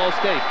belong to Ball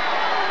State.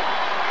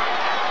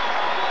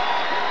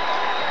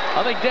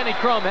 I think Denny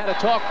Crum had a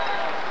talk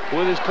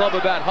with his club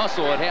about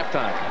hustle at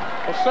halftime.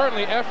 Well,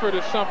 certainly effort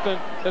is something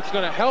that's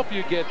going to help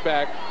you get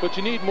back, but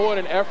you need more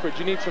than effort.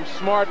 You need some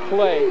smart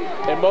play,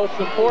 and most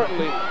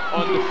importantly,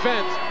 on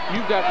defense,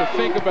 you've got to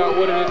think about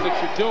what it is that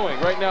you're doing.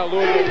 Right now,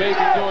 Louisville may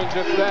be doing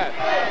just that.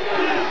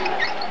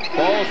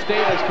 Ball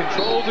State has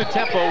controlled the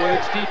tempo with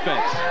its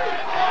defense.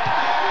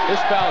 This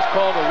foul is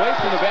called away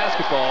from the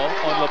basketball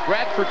on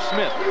LeBradford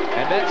Smith,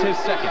 and that's his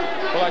second.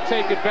 Well, I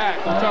take it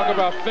back. We talk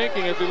about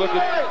thinking as we look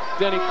at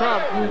Denny Crum.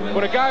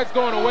 When a guy's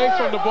going away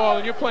from the ball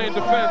and you're playing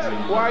defense,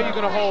 why are you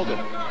going to hold it?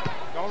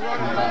 Don't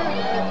run it.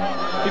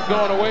 He's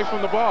going away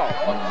from the ball.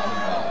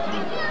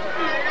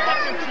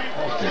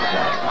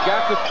 You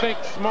got to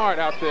think smart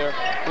out there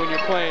when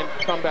you're playing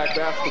comeback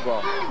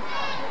basketball.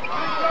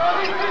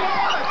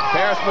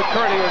 Paris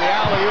McCurdy with the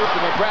alley-oop,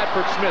 and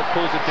LeBradford Smith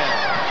pulls it down.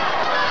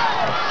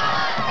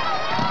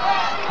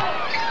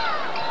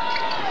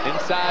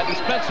 Inside to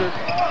Spencer.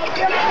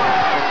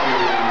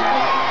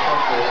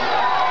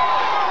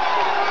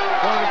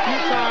 One of the few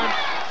times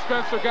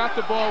Spencer got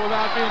the ball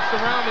without being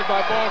surrounded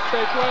by Ball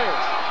State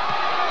players.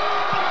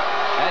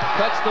 That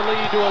cuts the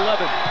lead to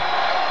 11.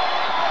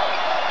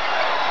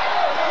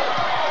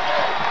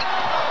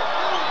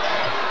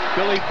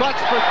 Billy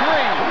Butts for 3.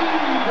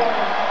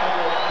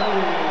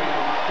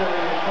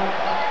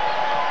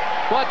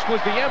 Butts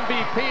was the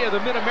MVP of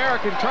the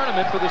Mid-American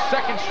Tournament for the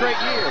second straight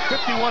year.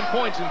 51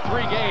 points in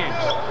 3 games.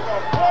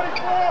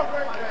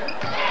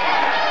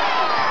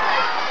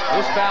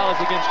 This foul is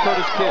against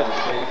Curtis Kidd.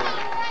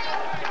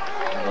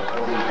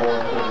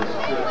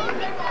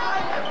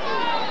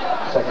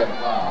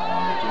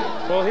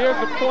 Well, here's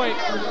a point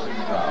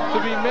to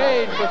be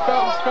made for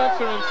Felton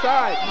Spencer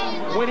inside.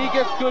 When he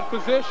gets good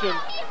position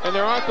and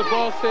there aren't the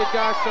Ball State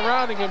guys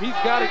surrounding him, he's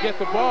got to get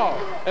the ball.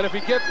 And if he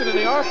gets it and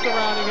they are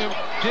surrounding him,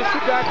 dish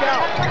it back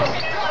out.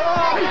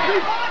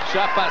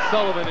 Shot by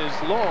Sullivan is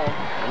long.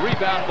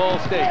 Rebound Ball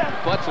State.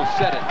 Butts will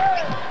set it.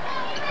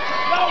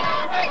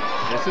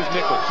 This is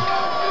Nichols.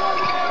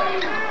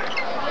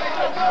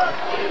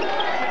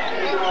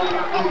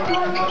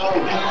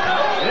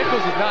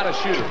 Nichols is not a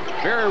shooter.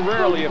 Very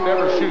rarely, if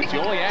ever, shoots. He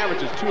only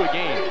averages 2 a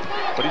game.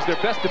 But he's their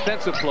best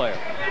defensive player.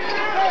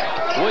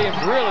 Williams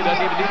really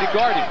doesn't even need to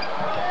guard him.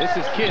 This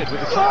is Kidd with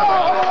the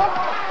turnaround.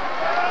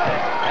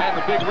 And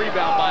the big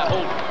rebound by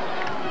Holden.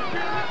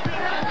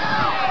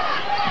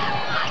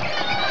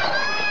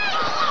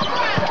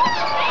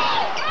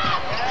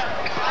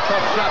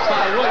 Tough shot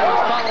by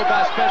Williams, followed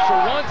by Spencer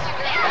once,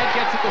 and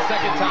gets it the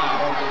second time.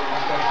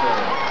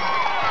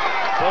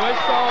 Well, they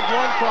solved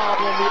one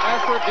problem. The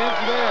effort is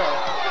there.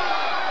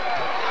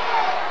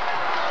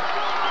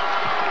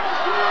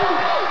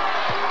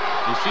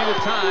 You see the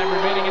time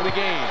remaining in the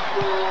game.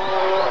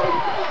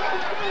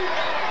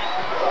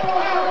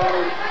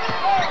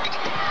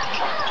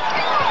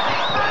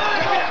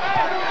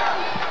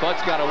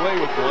 Butts got away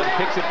with one,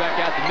 kicks it back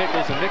out to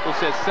Nichols, and Nichols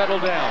says, settle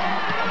down.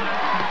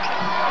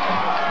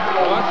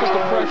 Well, that's what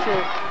the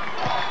pressure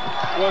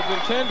was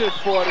intended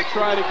for, to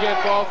try to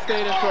get Ball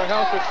State into a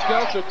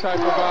helter-skelter type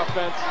of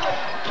offense.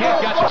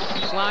 Kidd got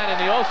the line,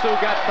 and he also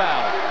got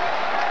fouled.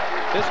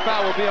 This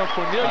foul will be on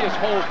Cornelius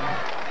Holden.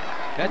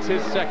 That's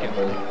his second.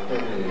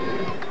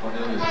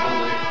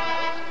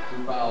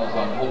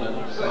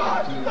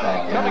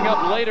 Coming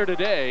up later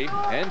today,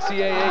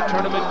 NCAA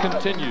tournament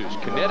continues.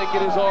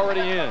 Connecticut is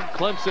already in.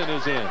 Clemson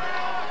is in.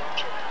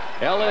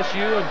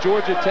 LSU and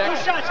Georgia Tech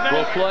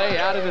will play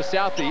out in the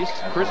Southeast.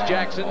 Chris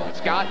Jackson,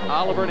 Scott,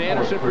 Oliver, and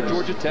Anderson for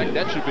Georgia Tech.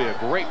 That should be a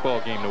great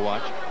ball game to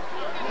watch.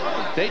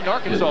 Dayton,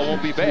 Arkansas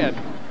won't be bad.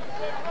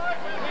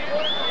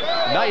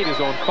 Knight is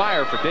on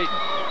fire for Dayton.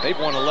 They've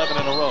won 11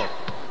 in a row.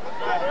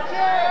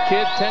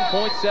 Kidd, 10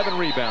 points, 7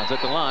 rebounds at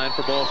the line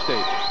for Ball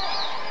State.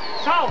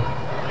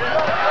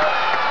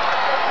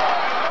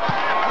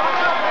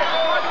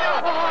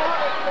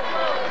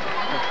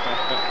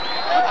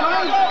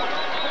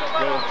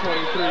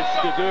 23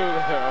 skidoo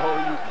there, oh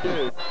you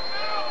kid.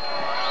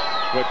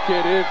 But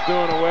Kidd is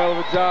doing a well of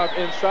a job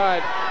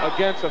inside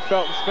against a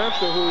Felton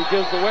Spencer who he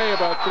gives away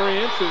about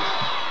 3 inches.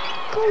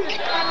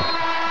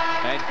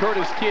 And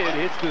Curtis Kidd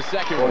hits the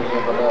second one.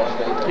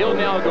 He'll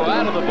now go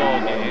out of the ball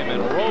game,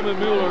 and Roman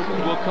Mueller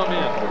will come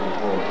in.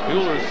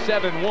 Mueller's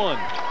 7'1",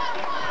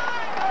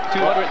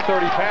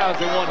 230 pounds.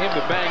 They want him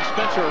to bang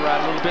Spencer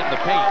around a little bit in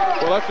the paint.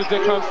 Well, that's what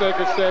Dick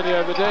Hunsaker said the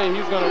other day.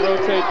 He's going to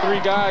rotate 3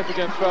 guys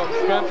against Felton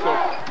Spencer,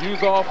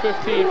 use all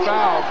 15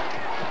 fouls.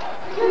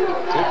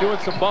 They're doing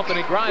some bumping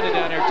and grinding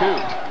down there, too.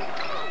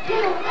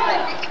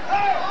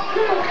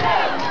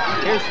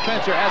 Here's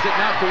Spencer, has it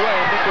knocked away,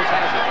 and Nichols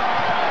has it.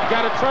 You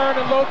got to turn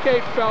and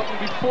locate Felton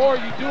before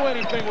you do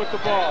anything with the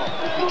ball.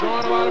 You're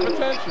drawing a lot of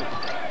attention.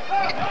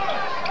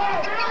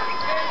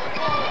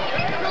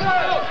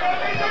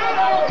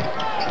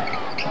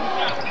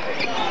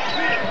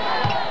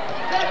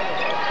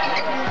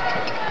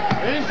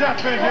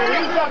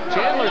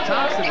 Chandler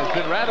Thompson has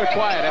been rather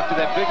quiet after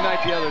that big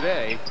night the other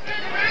day,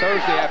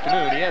 Thursday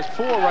afternoon. He has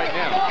 4 right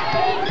now.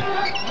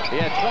 He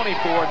had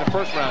 24 in the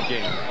first round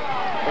game.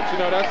 But you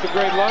know, that's a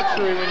great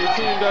luxury when your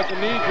team doesn't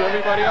need you.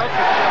 Everybody else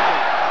is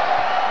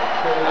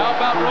clicking. How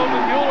about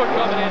Roman Mueller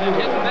coming in and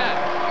hitting that?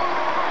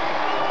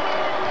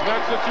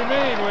 That's what you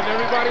mean. When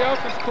everybody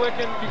else is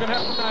clicking, you can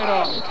have the night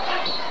off.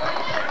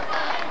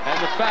 And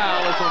the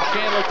foul is on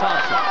Chandler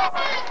Thompson.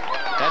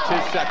 That's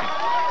his second.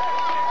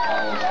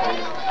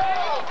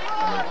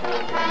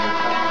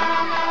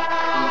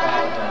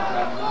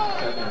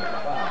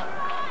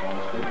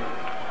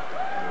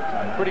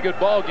 Pretty good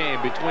ball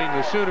game between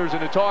the Sooners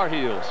and the Tar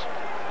Heels.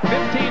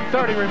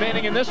 15:30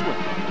 remaining in this one.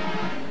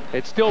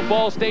 It's still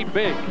Ball State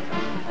big.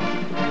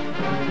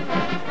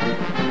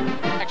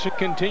 Action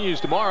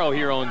continues tomorrow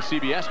here on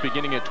CBS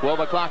beginning at 12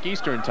 o'clock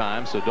Eastern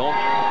time, so don't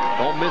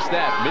miss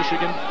that.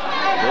 Michigan,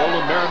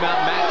 Roland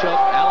Marymount matchup,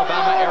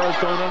 Alabama,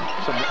 Arizona.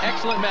 Some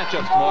excellent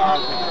matchups tomorrow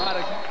to try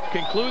to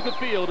conclude the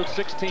field of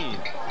 16.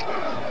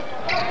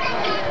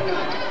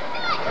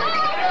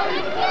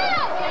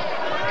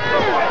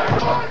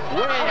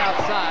 Way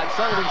outside,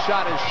 Sullivan's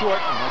shot is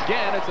short, and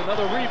again, it's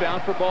another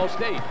rebound for Ball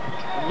State.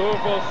 And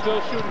Louisville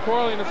still shooting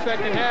poorly in the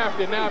second half.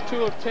 They're now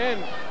 2 of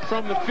 10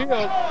 from the field,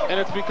 and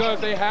it's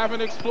because they haven't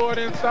explored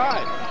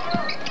inside.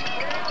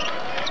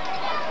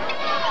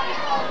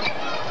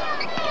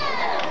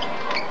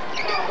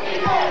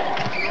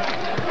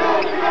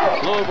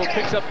 Louisville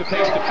picks up the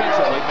pace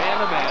defensively,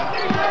 man-to-man.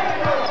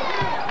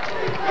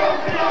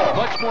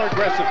 Much more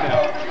aggressive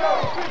now.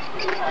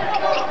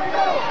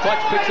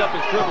 Clutch picks up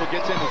his dribble,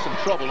 gets into some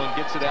trouble, and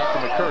gets it out to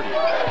McCurdy.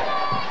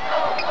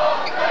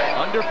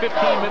 Under 15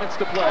 minutes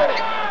to play.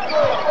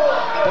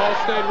 Ball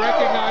State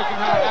recognizing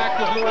how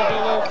active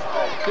Louisville is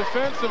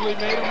defensively,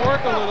 made him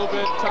work a little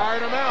bit,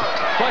 tired him out.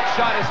 Clutch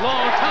shot is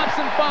long.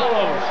 Thompson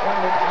follows.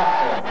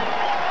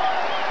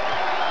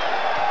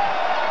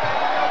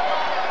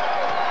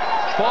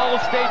 Ball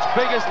State's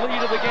biggest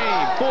lead of the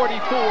game,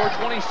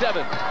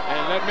 44-27.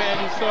 And that man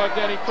you saw,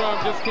 Denny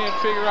Crum, just can't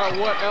figure out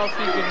what else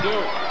he can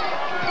do.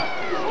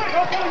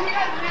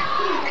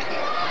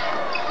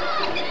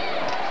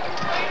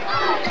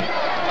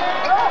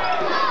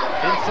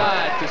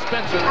 Inside to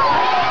Spencer,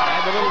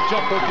 and the little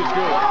jump hook is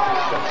good.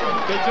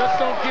 They just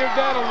don't give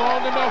that a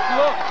long enough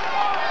look.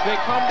 They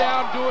come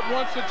down, do it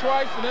once or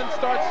twice, and then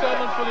start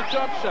settling for the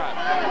jump shot.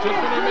 Just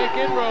when they make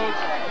inroads,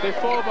 they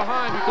fall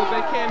behind because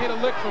they can't hit a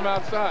lick from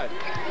outside.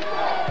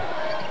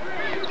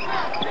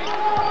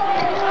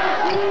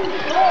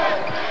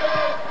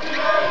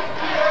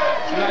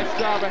 Nice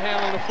job of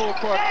handling the full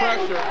court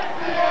pressure.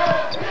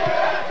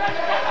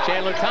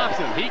 Chandler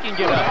Thompson, he can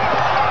get up.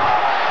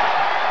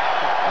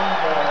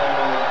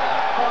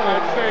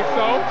 I'd say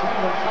so.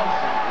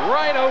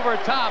 Right over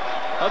top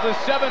of the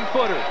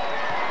 7-footer.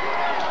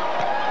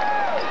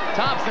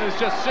 Thompson is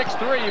just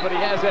 6'3", but he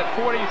has that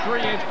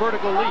 43-inch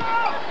vertical leap.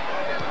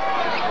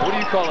 What do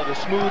you call it, a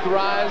smooth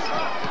rise?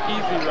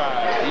 Easy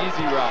rise.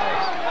 Easy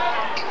rise.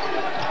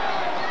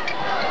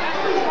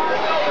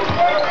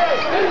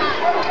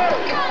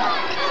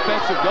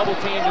 Spencer double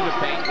teamed in the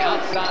paint,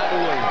 outside to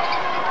Williams.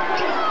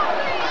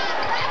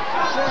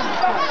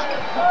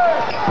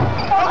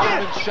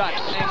 Harmon's shot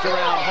hangs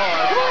around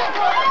hard.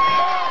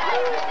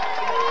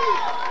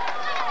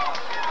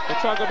 They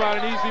talk about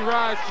an easy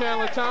rise.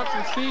 Chandler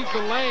Thompson sees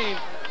the lane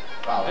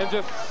and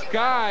just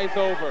skies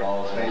over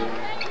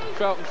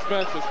Felton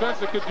Spencer.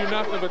 Spencer could do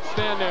nothing but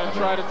stand there and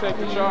try to take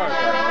the charge.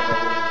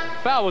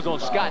 Foul was on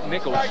Scott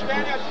Nichols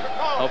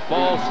of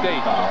Ball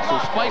State. So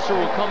Spicer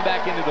will come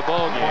back into the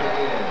ball game.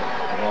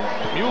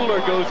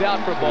 Mueller goes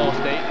out for Ball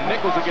State, and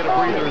Nichols will get a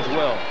breather as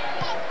well.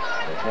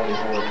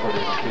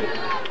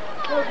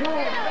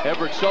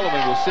 Everett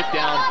Sullivan will sit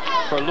down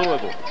for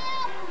Louisville.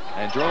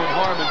 And Jerome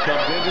Harmon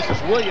comes in. This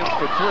is Williams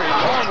for 3.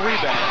 Long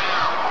rebound.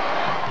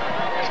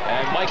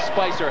 And Mike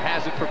Spicer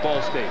has it for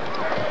Ball State.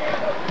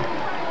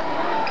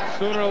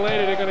 Sooner or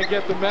later, they're going to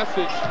get the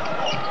message.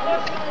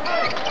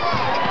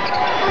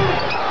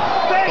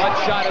 Clutch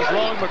shot is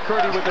long.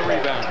 McCurdy with the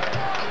rebound.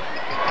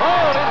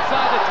 Oh,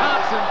 inside to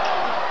Thompson.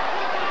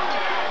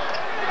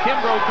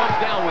 Kimbrough comes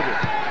down with it.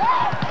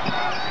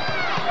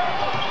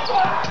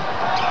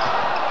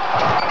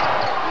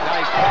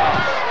 Nice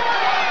pass.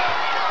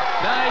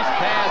 Nice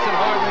pass, and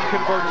Harmon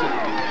converts it.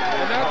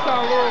 And that's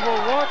how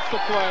Louisville wants to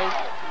play,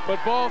 but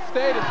Ball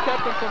State has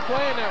kept them from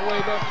playing that way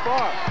thus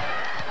far.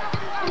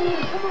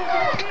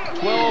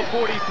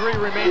 12:43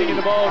 remaining in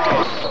the ball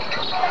game.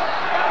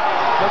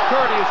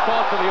 McCurdy is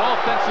called for the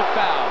offensive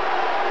foul.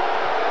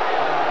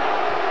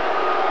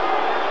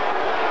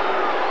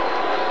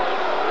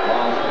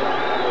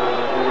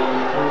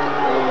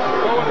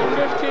 Well, with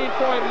a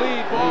 15-point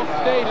lead, Ball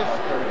State is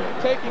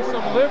taking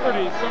some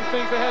liberties, some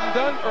things they hadn't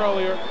done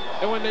earlier.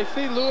 And when they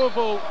see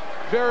Louisville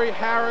very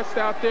harassed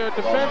out there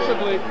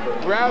defensively,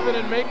 rather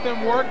than make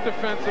them work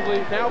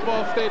defensively, now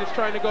Ball State is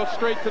trying to go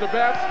straight to the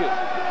basket.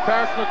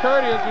 Paris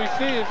McCurdy, as we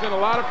see, is in a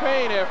lot of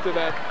pain after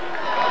that.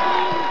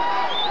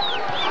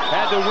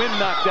 Had the wind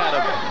knocked out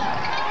of him.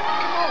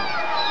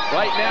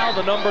 Right now,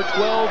 the number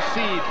 12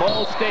 seed,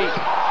 Ball State,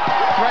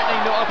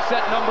 threatening to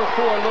upset number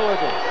 4,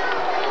 Louisville.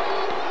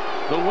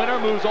 The winner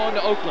moves on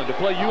to Oakland to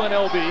play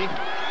UNLV.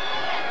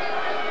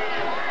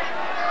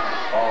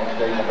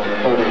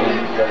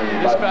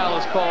 This foul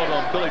is called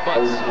on Billy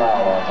Butts.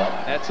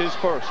 That's his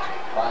first.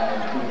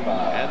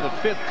 And the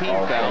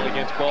 15th foul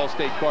against Ball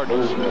State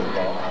Cardinals.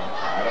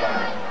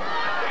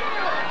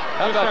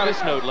 How about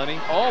this note, Lenny?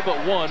 All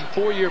but one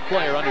 4-year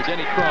player under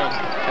Denny Crum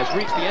has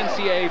reached the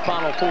NCAA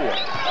Final Four.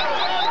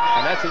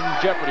 And that's in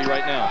jeopardy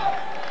right now.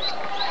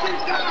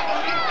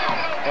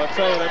 I'll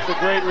tell you, that's a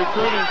great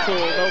recruiting tool,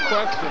 no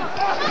question.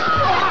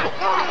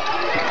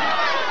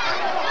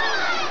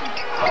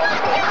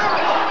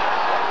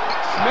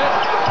 Smith,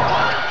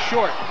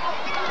 short.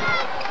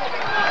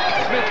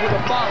 Smith with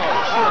a follow,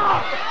 short.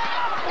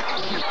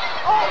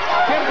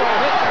 Kimbrough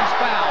hits and he's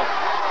fouled.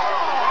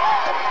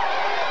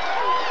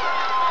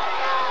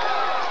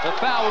 The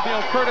foul will be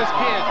on Curtis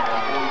Kidd.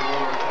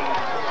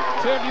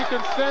 Tim, you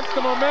can sense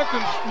the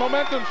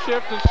momentum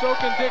shift, and so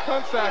can Dick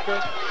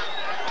Hunsaker.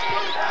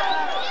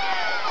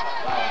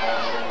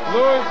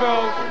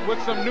 Louisville,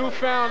 with some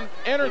newfound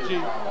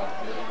energy,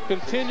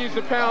 continues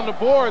to pound the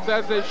boards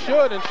as they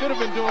should and should have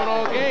been doing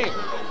all game.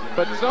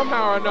 But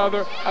somehow or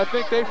another, I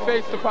think they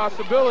face the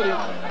possibility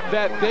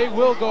that they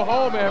will go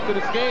home after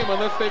this game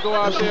unless they go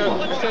out there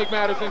and take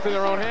matters into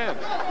their own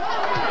hands.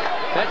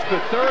 That's the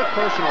third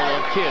personal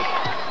on Kidd.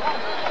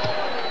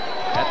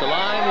 At the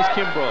line is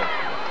Kimbrough.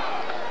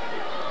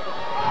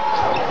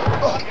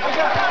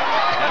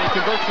 And he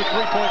converts the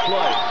three-point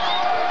play.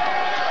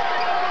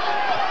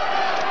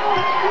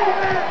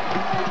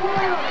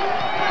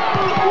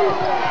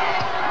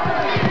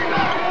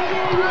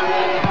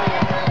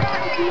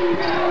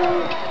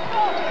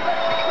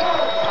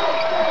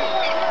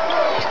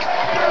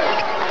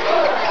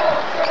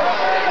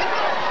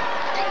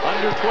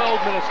 Under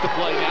 12 minutes to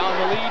play now, and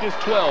the lead is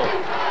 12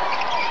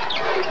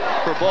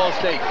 for Ball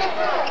State.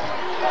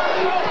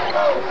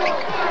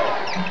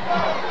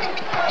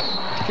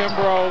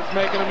 Kimbrough's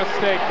making a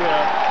mistake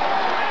there.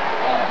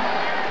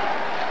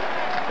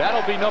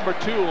 That'll be number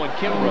 2 on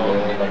Kimbrough.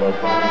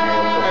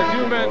 As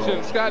you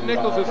mentioned, Scott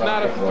Nichols is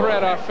not a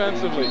threat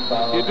offensively.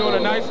 You're doing a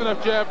nice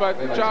enough job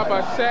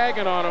by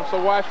sagging on him, so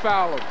why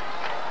foul him?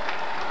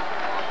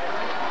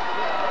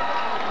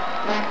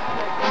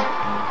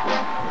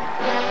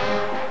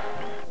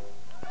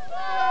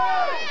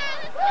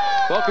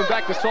 Welcome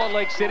back to Salt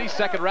Lake City,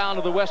 second round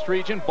of the West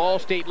Region. Ball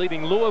State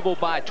leading Louisville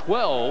by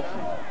 12.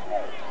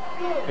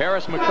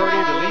 Paris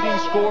McCurdy, the leading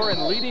scorer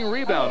and leading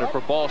rebounder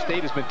for Ball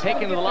State, has been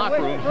taken to the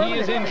locker room. He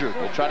is injured.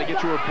 We'll try to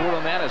get you a report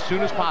on that as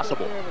soon as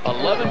possible.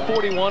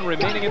 11:41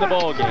 remaining in the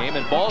ball game,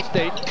 and Ball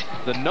State,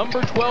 the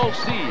number 12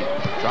 seed,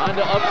 trying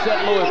to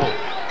upset Louisville.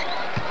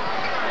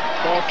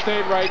 Ball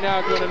State right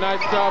now doing a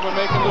nice job of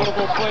making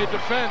Louisville play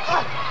defense.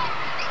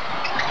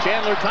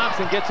 Chandler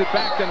Thompson gets it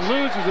back, then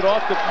loses it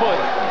off the foot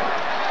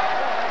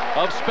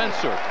of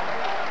Spencer.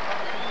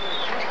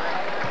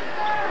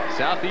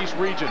 Southeast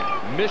region,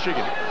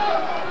 Michigan,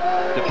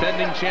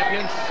 defending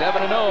champions,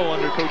 7-0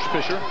 under Coach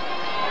Fisher.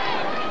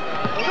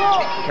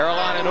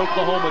 Carolina and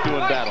Oklahoma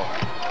doing battle.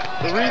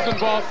 The reason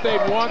Ball State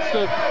wants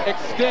to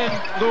extend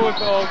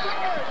Louisville,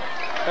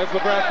 as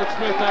LeBradford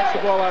Smith knocks the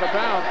ball out of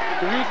bounds,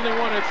 the reason they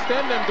want to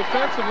extend them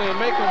defensively and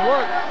make them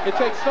work, it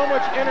takes so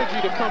much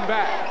energy to come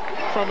back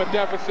from a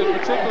deficit,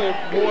 particularly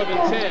more than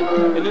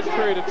 10 in this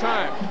period of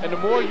time. And the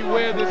more you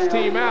wear this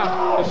team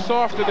out, the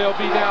softer they'll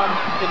be down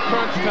in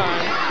crunch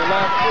time the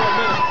last 4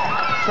 minutes.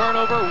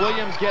 Turnover,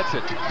 Williams gets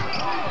it. Oh,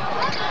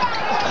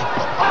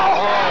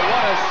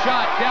 what a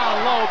shot down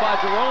low by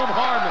Jerome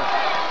Harmon.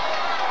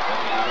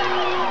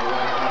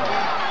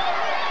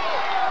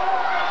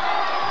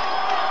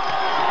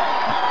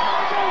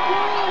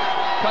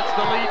 Cuts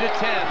the lead to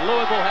 10.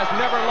 Louisville has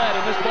never led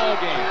in this ball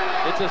game.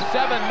 It's a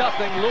 7-0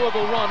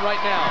 Louisville run right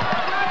now.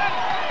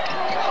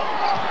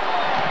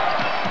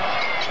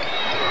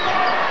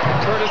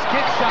 Curtis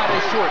Kidd's shot is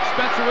short.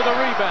 Spencer with a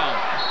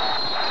rebound.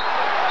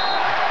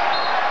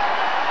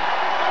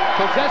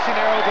 Possession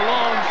arrow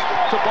belongs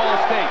to Ball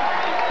State.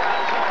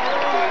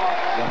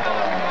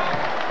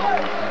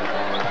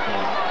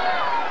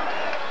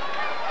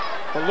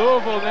 Well,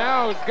 Louisville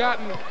now has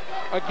gotten,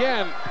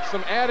 again,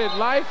 some added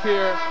life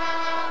here.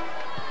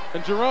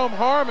 And Jerome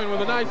Harmon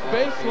with a nice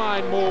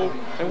baseline move.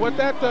 And what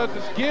that does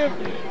is give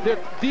their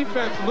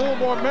defense a little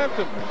more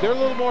momentum. They're a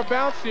little more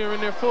bouncier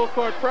in their full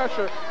court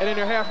pressure and in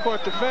their half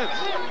court defense.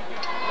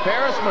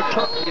 Paris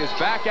McCurdy is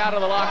back out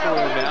of the locker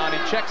room now, and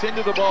he checks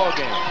into the ball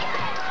game.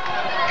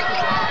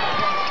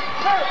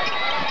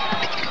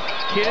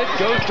 Kidd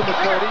goes to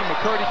McCurdy.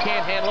 McCurdy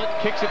can't handle it,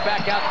 kicks it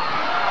back out,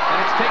 and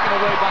it's taken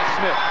away by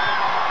Smith.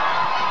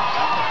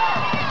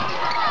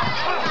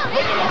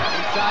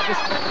 Inside the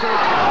Spencer.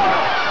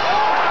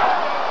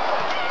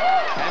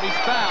 And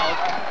he's fouled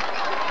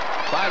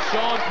by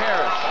Sean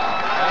Parrish.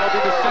 That'll be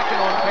the second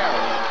on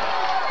Parrish.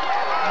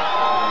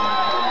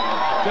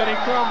 Denny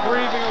Crum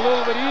breathing a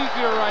little bit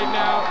easier right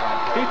now.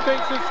 He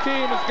thinks his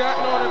team has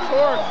gotten on its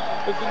horse.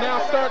 It's now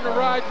starting to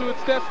ride to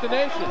its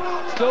destination.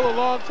 Still a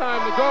long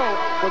time to go,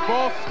 but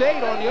Ball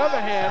State, on the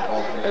other hand,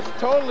 has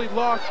totally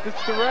lost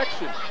its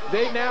direction.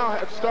 They now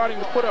are starting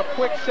to put up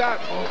quick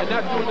shots and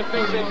not doing the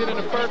things they did in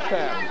the first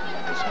half.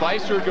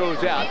 Spicer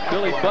goes out.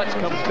 Billy Butts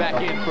comes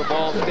back in for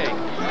Ball State.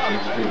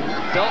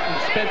 Felton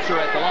Spencer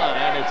at the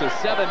line. It's a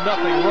 7-0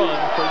 run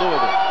for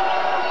Louisville.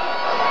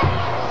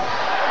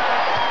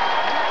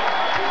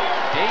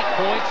 8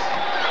 points,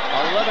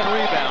 11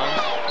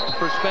 rebounds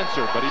for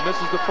Spencer, but he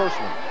misses the first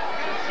one.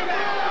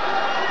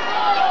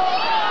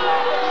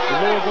 The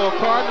Louisville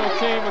Cardinal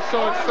team is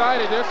so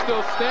excited, they're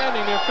still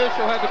standing. The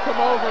official had to come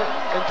over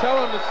and tell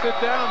them to sit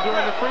down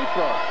during the free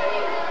throw.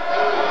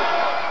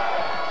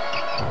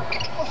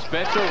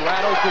 Spencer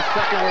rattles the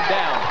second one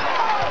down.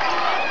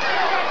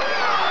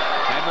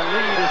 And the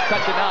lead is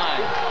cut to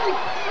 9.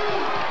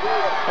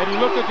 And you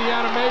look at the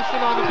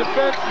animation on the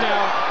defense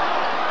now.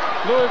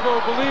 Louisville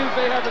believes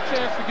they have a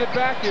chance to get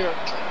back here.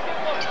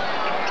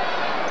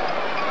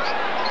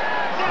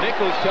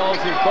 Nichols tells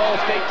his Ball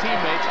State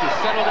teammates to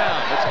settle down.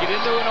 Let's get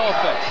into an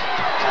offense.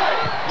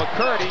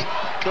 McCurdy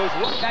goes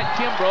right at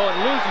Kimbrough and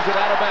loses it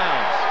out of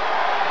bounds.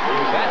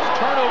 That's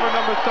turnover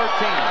number 13.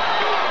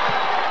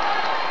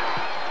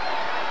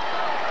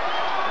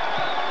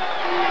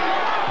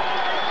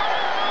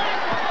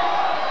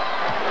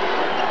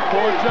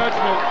 Poor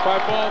judgment by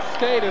Ball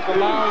State is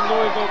allowing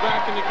Louisville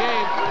back in the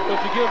game, but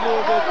to give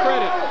Louisville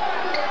credit,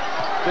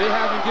 they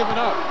haven't given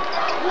up.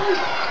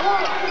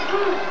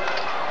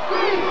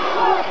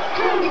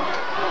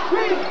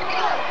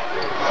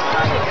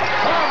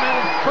 Harmon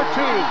for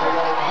 2.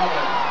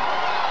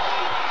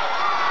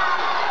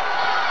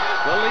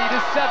 The lead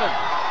is 7.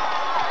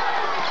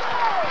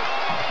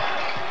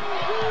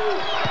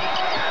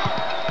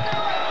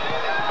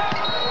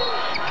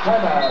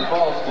 Timeout,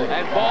 Ball State.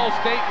 And Ball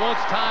State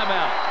wants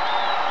timeout.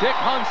 Dick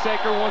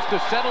Hunsaker wants to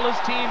settle his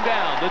team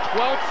down. The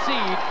 12th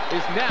seed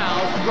is now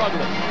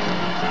struggling.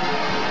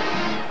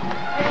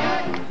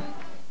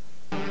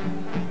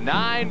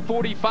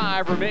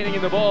 9:45 remaining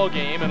in the ball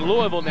game, and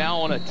Louisville now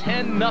on a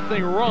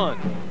 10-0 run.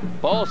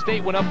 Ball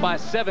State went up by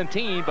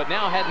 17, but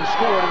now hadn't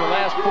scored in the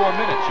last 4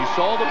 minutes. You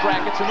saw the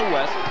brackets in the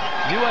West.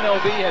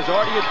 UNLV has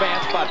already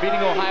advanced by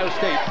beating Ohio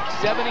State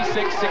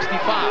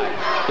 76-65.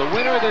 The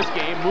winner of this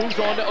game moves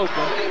on to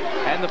Oakland,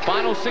 and the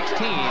final 16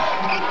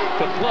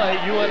 to play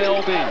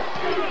UNLV.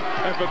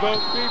 And for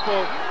those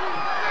people,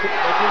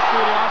 as we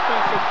see the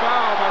offensive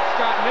foul by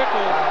Scott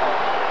Nichols.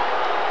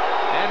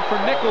 And for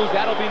Nichols,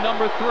 that'll be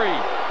number 3.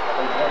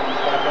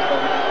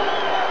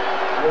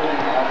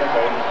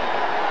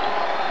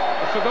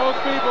 For those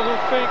people who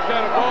think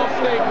that a Ball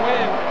State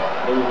win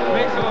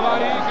makes it a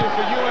lot easier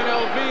for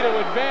UNLV to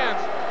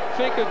advance,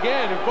 think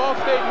again. If Ball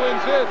State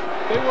wins this,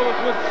 they will have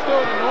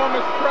withstood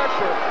enormous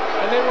pressure,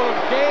 and they will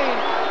have gained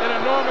an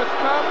enormous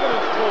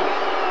confidence boost.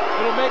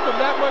 It'll make them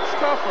that much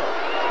tougher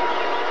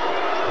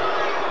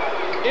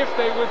if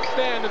they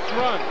withstand its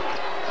run.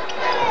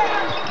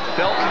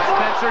 Belton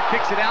Spencer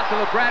kicks it out to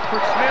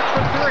Bradford Smith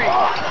for 3.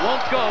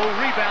 Won't go.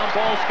 Rebound,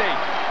 Ball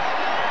State.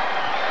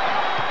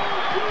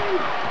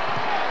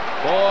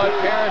 Boy,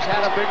 Parrish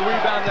had a big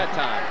rebound that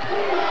time.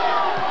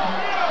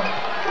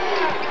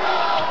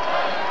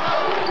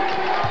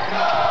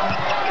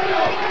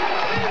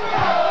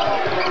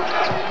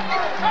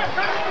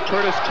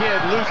 Curtis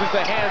Kidd loses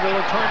the handle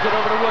and turns it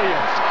over to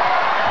Williams.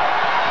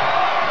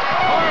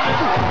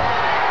 Harmon.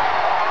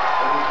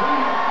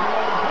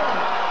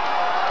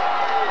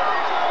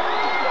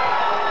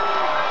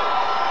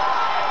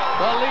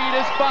 The lead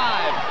is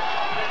 5.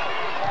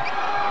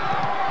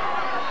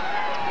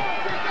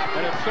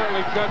 And it's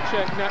certainly gut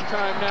check that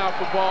time now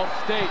for Ball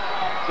State.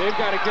 They've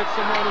got to get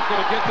someone who's going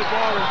to get the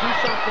ball and do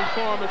something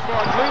for them as far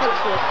as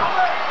leadership.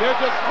 They're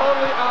just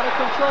totally out of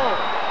control.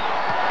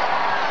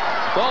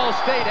 Ball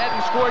State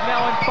hadn't scored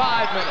now in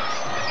 5 minutes.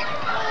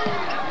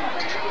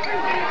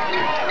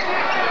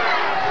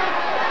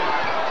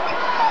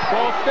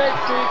 Ball State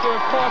seems to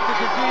have caught the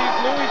disease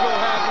Louisville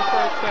had in the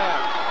first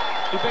half.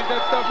 You think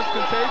that stuff is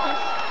contagious?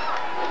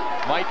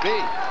 Might be.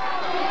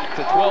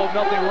 It's a 12-0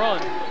 run.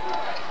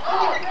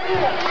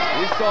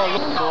 We saw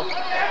Louisville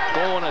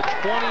go on a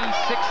 26-2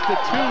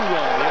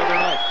 run the other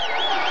night.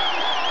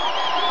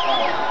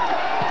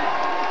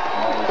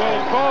 Well,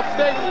 Ball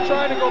State is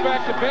trying to go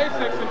back to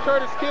basics, and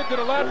Curtis Kidd did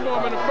a lot for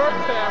him in the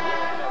first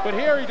half, but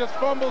here he just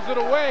fumbles it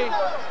away,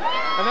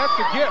 and that's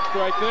a gift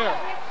right there.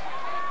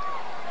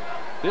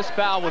 This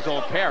foul was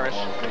on Parrish.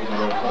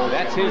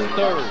 That's his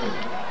 3rd.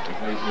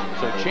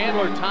 So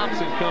Chandler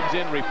Thompson comes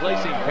in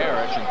replacing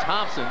Parrish, and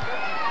Thompson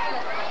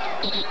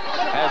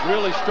has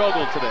really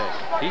struggled today.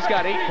 He's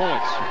got 8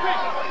 points.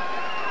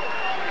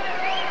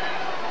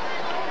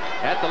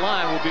 At the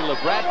line will be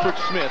Bradford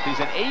Smith. He's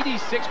an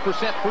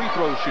 86% free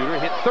throw shooter,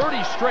 hit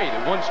 30 straight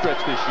at one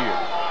stretch this year.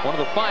 One of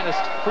the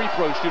finest free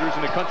throw shooters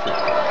in the country.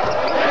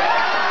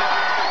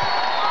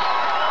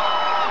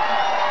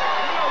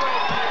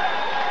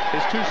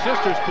 His 2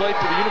 sisters played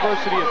for the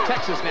University of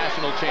Texas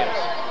national champs.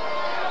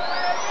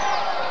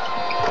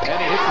 And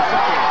he hits the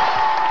second one.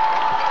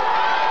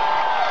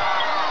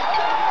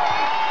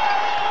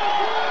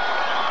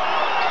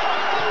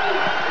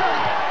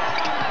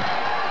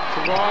 It's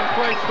the wrong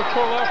place to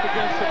pull up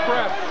against the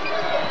press.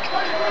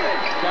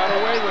 Got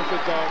away with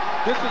it, though.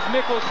 This is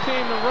Nichols'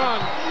 team to run.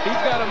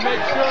 He's got to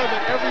make sure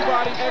that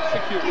everybody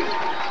executes.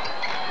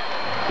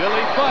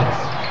 Billy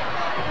Butts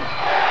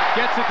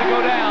gets it to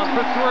go down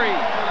for 3.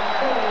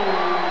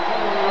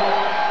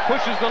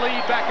 Pushes the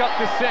lead back up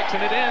to 6,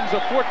 and it ends a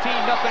 14-0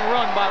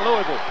 run by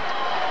Louisville.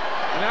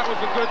 And that was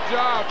a good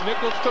job.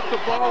 Nichols took the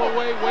ball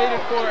away,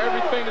 waited for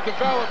everything to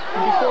develop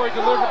before he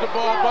delivered the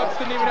ball. Butts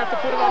didn't even have to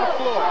put it on the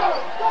floor.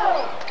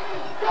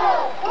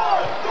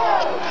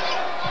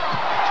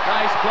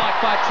 Nice block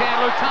by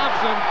Chandler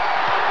Thompson.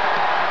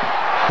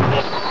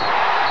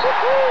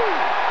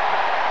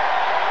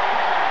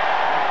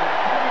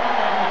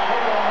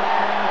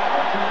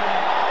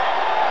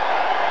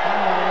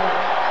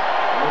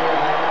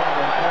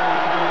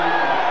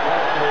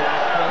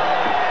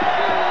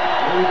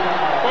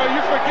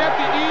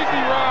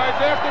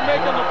 After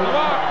making the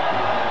block,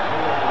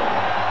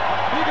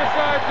 he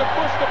decides to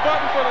push the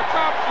button for the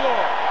top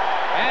floor.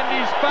 And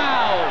he's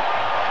fouled.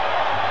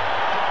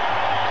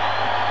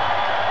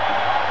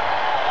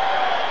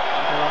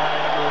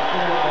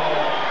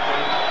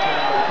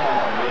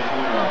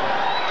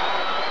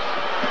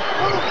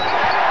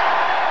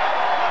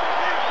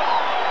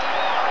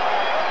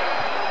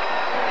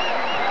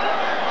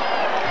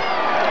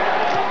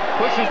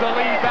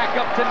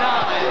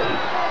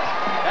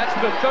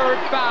 the third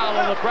foul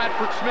on the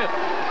Bradford Smith.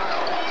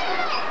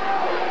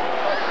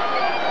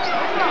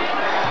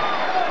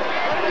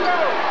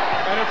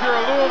 And if you're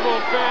a Louisville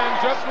fan,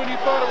 just when you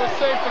thought it was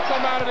safe to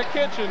come out of the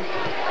kitchen,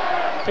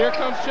 here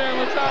comes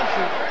Chandler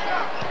Thompson.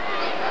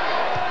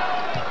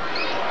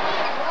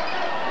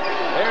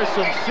 There's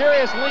some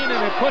serious leaning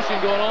and pushing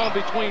going on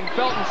between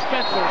Felton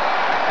Spencer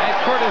and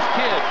Curtis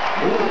Kidd.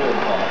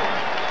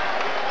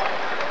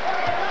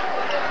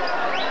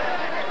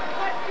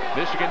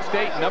 Michigan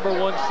State, #1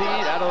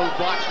 seed, out of those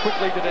blocks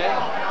quickly today.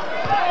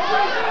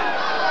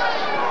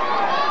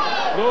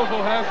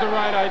 Louisville has the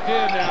right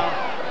idea now.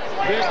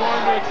 They're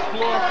going to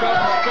explore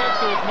Felton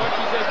Spencer as much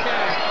as they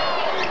can.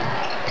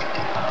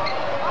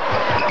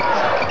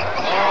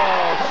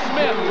 Oh,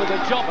 Smith with a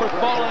jumper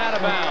falling out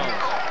of bounds.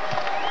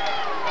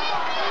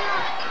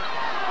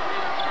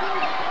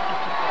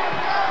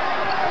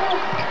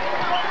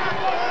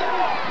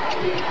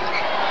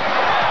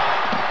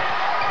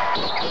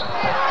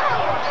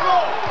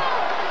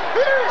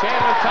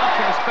 Chandler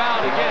Thompson is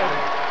fouled again.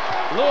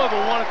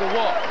 Louisville wanted to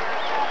walk.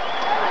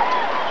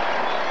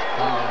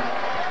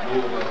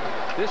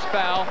 This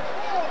foul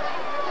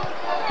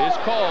is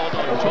called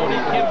on Tony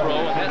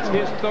Kimbrough, and that's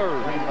his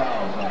third. 3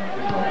 fouls on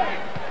Kimbrough.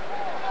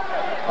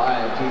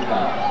 5-2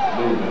 fouls.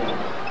 Louisville.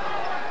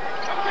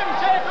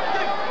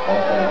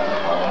 Offense,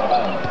 all out of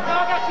bounds.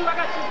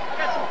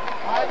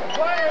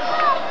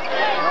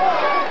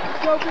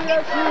 Let's go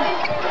BSU.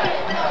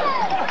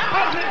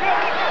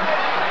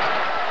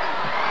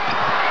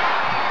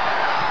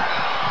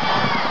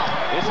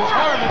 This is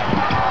Harmon,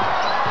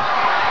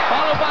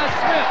 followed by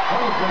Smith.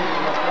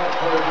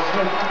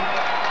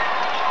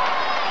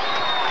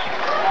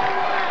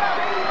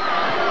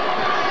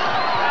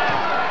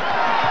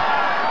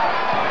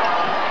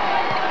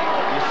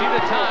 You see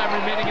the time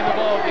remaining in the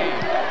ball game.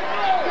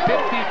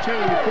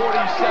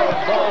 52-47,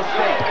 Ball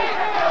State.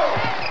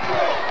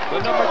 The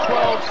number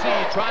 12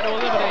 seed trying to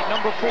eliminate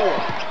number 4.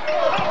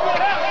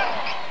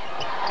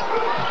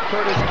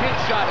 Curtis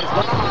Kidd's shot is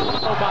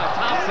followed by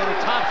Thompson,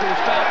 and Thompson is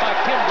fouled by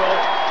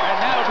Kimbrough, and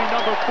that'll be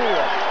number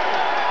 4.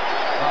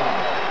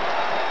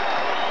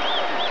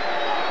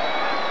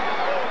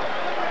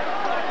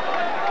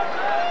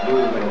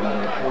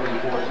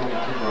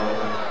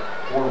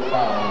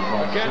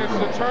 Again, it's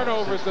the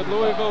turnovers that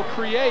Louisville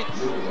creates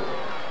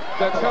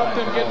that's helped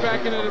them get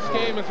back into this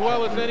game as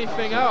well as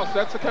anything else.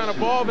 That's the kind of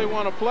ball they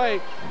want to play.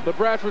 But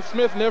Bradford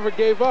Smith never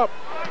gave up,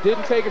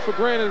 didn't take it for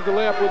granted that the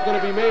layup was going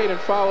to be made, and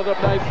followed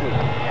up nicely.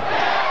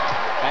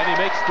 And he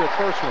makes the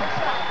first one.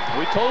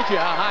 We told you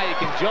how high he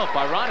can jump.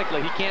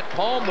 Ironically, he can't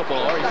palm the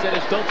ball. He said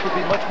his dunks would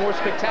be much more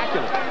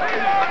spectacular.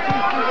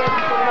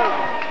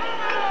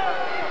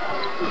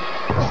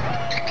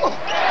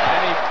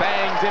 And he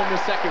bangs in the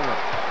second one.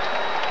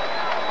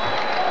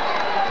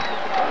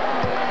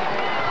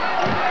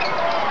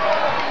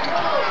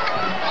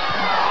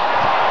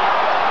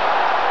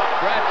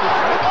 Bradford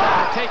Smith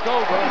trying to take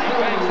over. He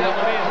bangs that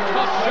one in.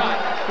 Tough shot.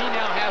 He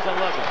now has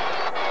 11.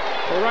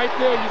 Well, right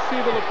there you see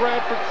the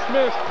Bradford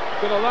Smith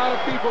that a lot of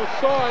people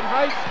saw in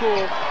high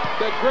school,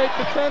 that great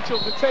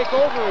potential to take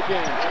over a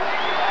game.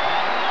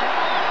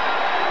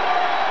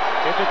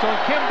 If it's on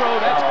Kimbrough,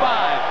 that's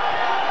 5.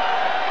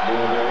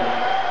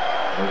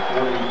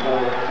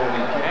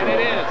 And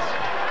it is.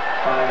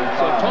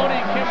 So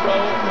Tony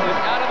Kimbrough is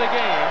out of the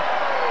game.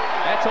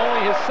 That's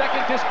only his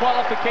second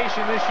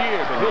disqualification this year,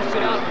 but he'll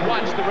sit out and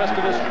watch the rest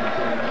of this one.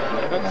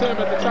 Now, Tim,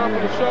 at the top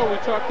of the show, we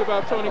talked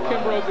about Tony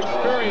Kimbrough's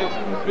experience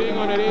being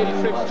on that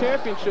 '86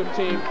 championship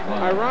team.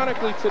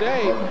 Ironically,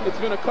 today, it's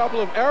been a couple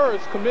of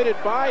errors committed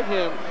by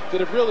him that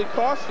have really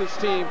cost this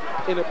team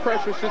in a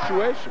pressure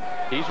situation.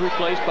 He's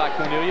replaced by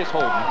Cornelius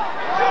Holden,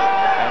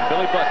 and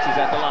Billy Butts is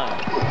at the line.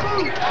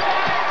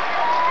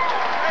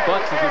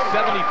 Butts is a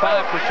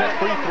 75%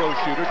 free throw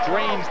shooter,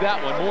 drains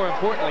that one. More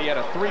importantly, at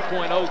a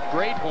 3.0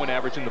 grade point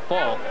average in the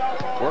fall,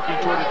 working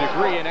toward a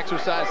degree in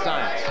exercise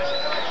science.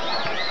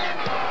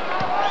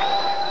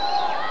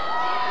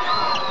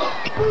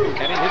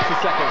 And he hits the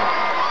second one.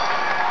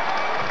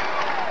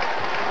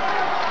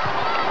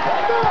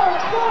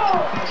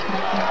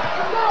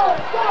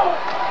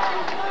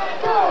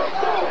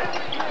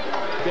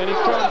 Then he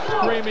comes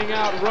screaming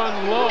out,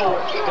 run low,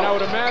 and I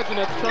would imagine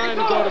that's trying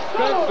to go to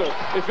Spencer,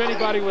 if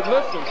anybody would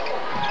listen.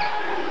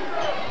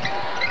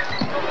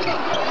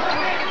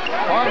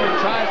 Harmon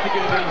tries to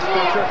get it in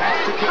Spencer,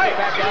 has to kick it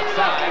back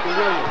outside to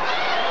Williams.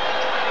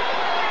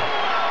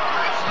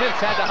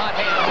 Smith's had the hot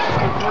hand, this is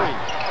for 3.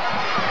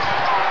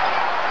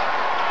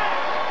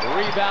 The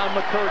rebound,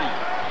 McCurdy.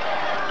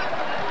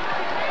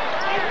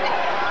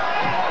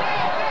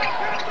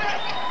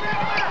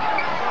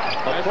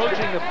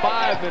 Approaching the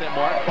 5-minute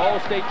mark, Ball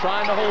State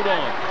trying to hold on.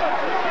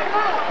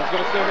 I was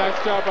going to say,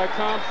 nice job by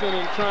Thompson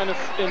in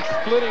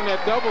splitting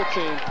that double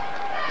team.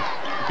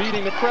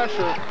 Beating the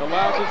pressure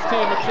allows his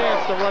team a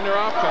chance to run their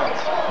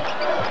offense.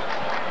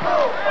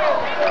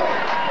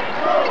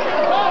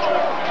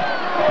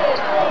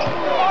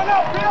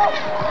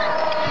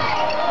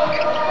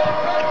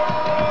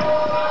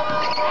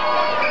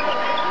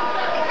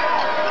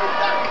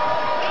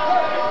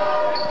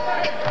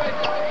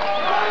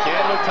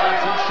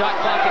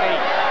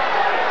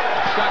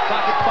 Shot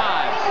clock at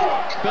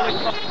 5. Billy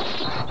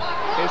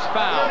is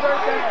fouled.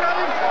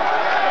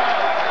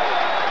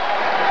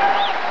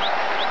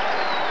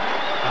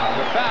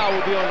 The foul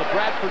will be on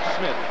Bradford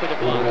Smith for the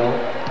block.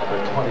 Number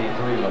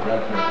 23,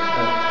 Bradford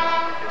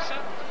Smith.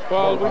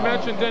 Well, we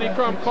mentioned Denny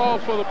Crum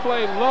called for the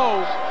play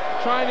low,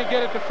 trying to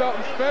get it to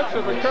Felton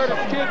Spencer, but Curtis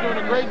Kidd doing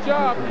a great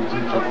job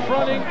of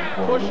fronting,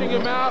 pushing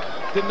him out,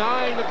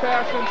 denying the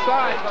pass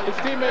inside. His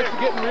teammates are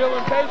getting real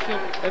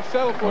impatient and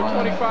settle for a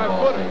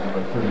 25-footer.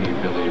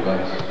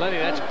 Lenny,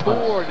 that's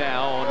 4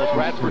 now on the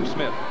Bradford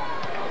Smith.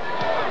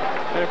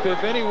 And if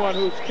there's anyone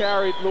who's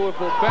carried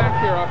Louisville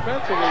back here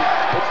offensively,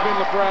 it's been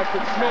the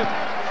Bradford Smith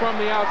from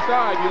the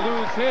outside. You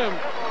lose him,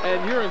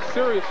 and you're in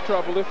serious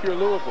trouble if you're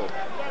Louisville.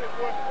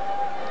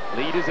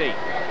 Lead is 8.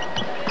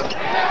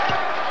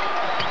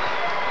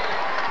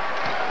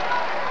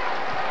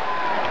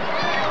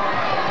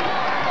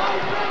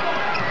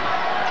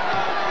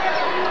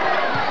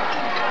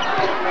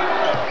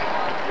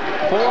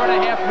 Four and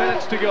a half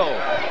minutes to go.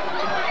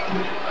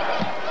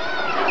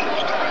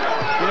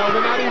 You know,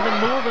 they're not even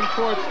moving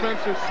towards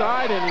Spencer's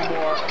side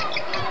anymore.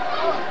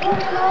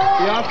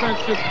 The offense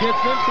just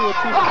gets into it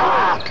too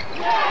fast.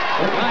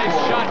 Nice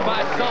shot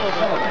by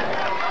Sullivan.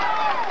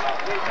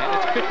 And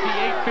it's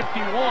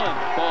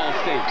 58-51, Ball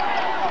State.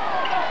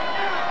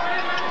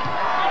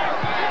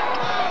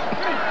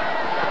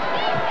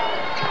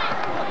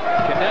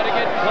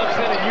 Connecticut,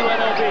 Clemson, and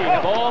UNLV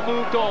have all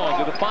moved on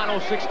to the final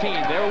 16.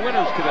 They're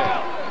winners today.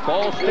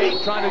 Ball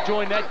State trying to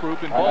join that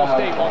group, and Ball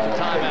State wants a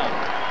timeout.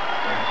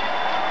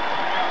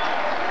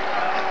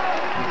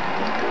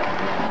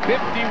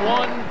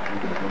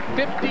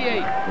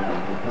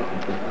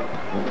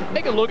 51-58.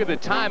 Take a look at the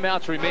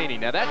timeouts remaining.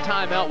 Now that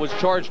timeout was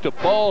charged to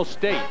Ball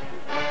State.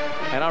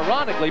 And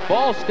ironically,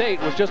 Ball State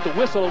was just a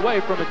whistle away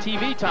from a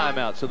TV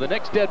timeout. So the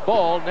next dead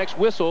ball, next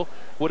whistle,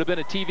 would have been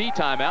a TV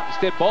timeout.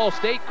 Instead, Ball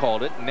State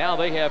called it, and now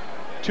they have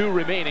 2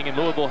 remaining, and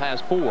Louisville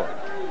has 4.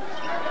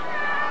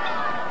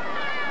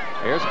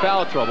 There's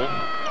foul trouble.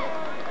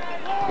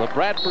 But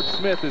Bradford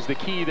Smith is the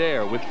key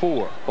there with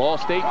 4. Ball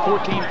State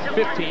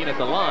 14-15 at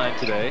the line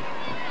today.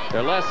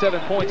 Their last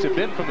 7 points have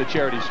been from the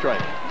charity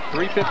strike.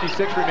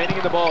 3:56 remaining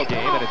in the ball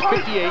game, and it's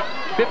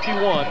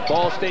 58-51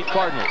 Ball State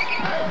Cardinals.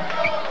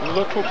 We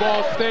look for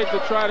Ball State to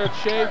try to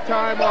shave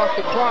time off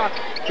the clock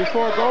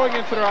before going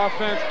into their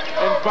offense,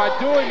 and by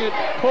doing it,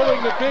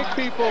 pulling the big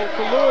people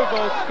for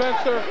Louisville,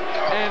 Spencer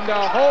and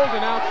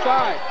Holden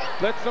outside.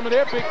 Let some of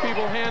their big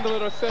people handle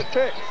it or set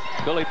picks.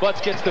 Billy Butts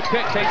gets the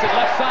pick, takes it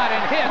left side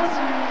and hits.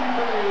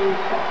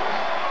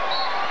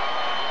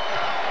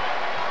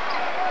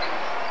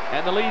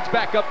 And the lead's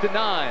back up to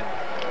 9.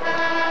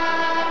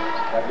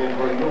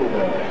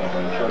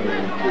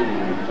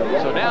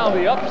 So now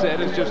the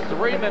upset is just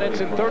 3 minutes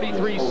and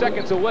 33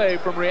 seconds away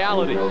from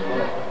reality.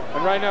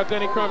 And right now,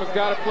 Denny Crum has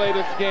got to play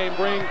this game.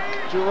 Bring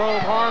Jerome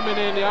Harmon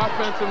in, the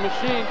offensive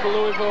machine for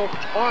Louisville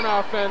on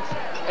offense,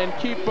 and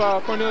keep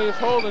Cornelius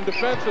Holden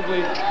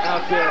defensively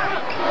out there.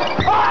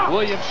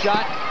 Williams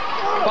shot,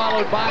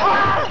 followed by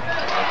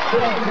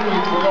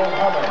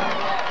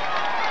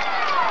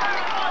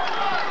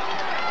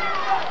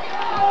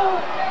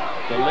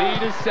the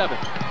lead is 7.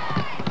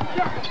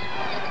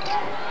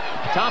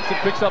 Thompson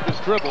picks up his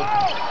dribble.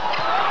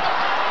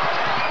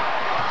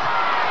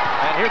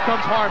 And here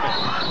comes Harmon.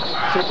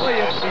 So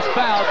Williams, he's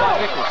fouled by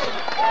Nichols.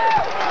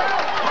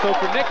 So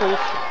for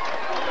Nichols,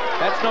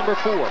 that's number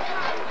 4.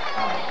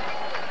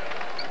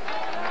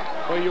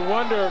 Well, you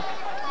wonder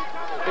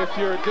if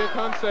you're Dick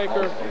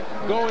Hunsaker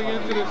going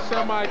into this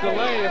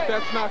semi-delay, if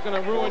that's not going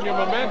to ruin your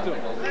momentum.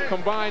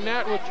 Combine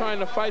that with trying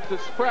to fight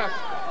this press,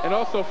 and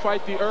also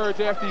fight the urge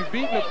after you've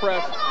beaten the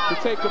press to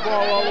take the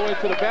ball all the way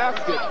to the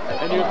basket,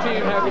 and your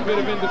team has a bit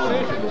of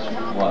indecision.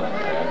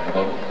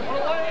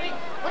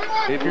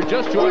 If you're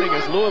just joining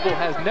us, Louisville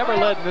has never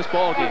led in this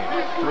ball game.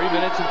 3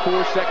 minutes and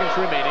 4 seconds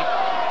remaining,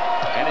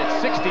 and it's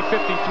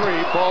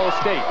 60-53 Ball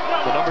State,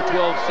 the number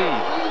 12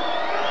 seed.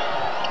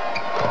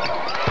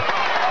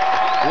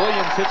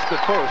 Williams hits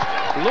the first.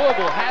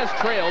 Louisville has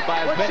trailed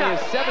by as many as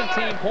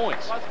 17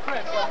 points.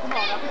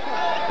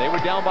 They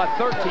were down by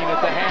 13 at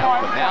the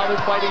half, but now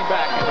they're fighting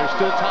back, and there's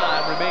still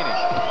time remaining.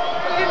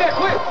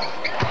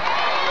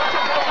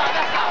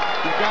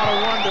 You've got to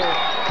wonder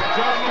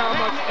just how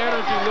much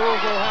energy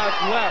Louisville has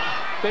left.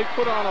 They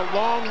put on a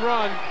long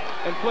run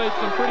and played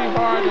some pretty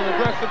hard and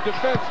aggressive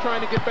defense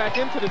trying to get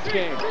back into this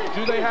game.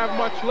 Do they have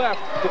much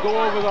left to go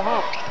over the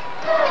hump?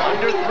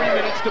 Under 3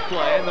 minutes to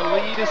play, and the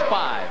lead is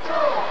 5.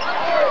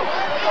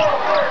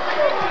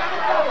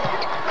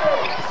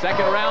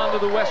 Second round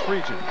of the West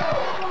region.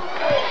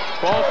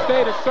 Ball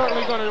State is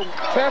certainly going to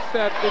test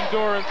that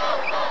endurance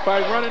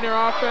by running their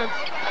offense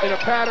in a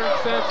pattern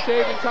sense,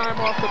 shaving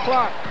time off the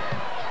clock.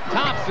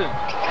 Thompson,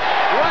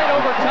 right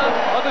over top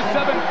of the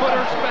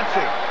 7-footer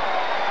Spencer.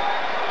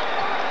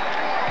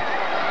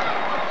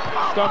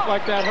 Stuff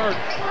like that hurts.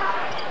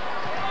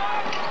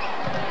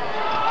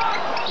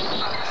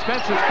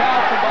 Spencer's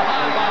fouled from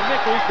behind by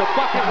Nichols. The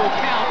bucket will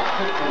count.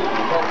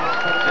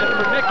 And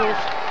for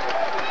Nichols,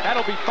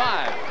 that'll be 5.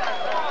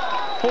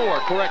 4.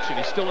 Correction,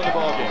 he's still in the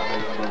ballgame.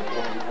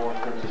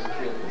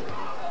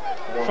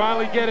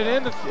 Finally get it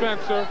into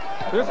Spencer.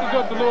 This is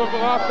what the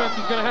Louisville offense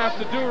is going to have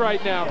to do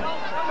right now.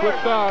 With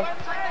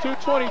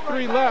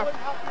 2:23 left,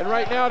 and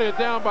right now they're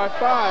down by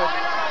 5.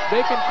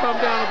 They can come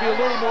down and be a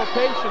little more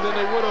patient than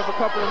they would have a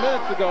couple of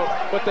minutes ago,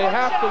 but they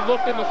have to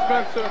look into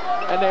Spencer,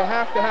 and they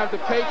have to have the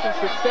patience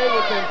to stay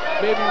with him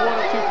maybe 1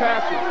 or 2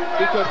 passes,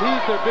 because he's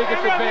their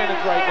biggest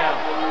advantage right now.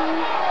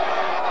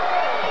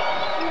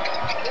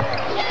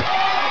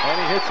 And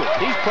he hits it.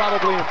 He's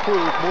probably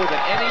improved more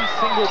than any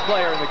single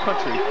player in the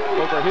country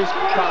over his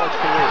college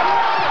career.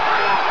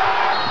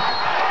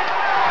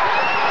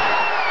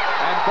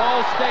 And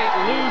Ball State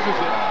loses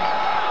it.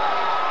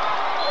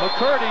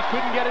 McCurdy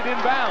couldn't get it in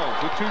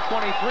bounds with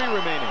 2:23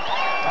 remaining.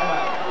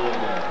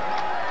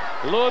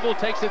 Louisville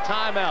takes a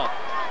timeout.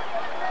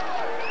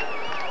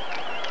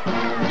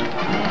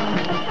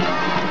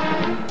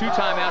 2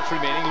 timeouts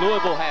remaining.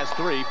 Louisville has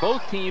 3.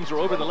 Both teams are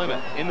over the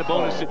limit in the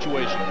bonus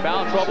situation.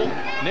 Foul trouble.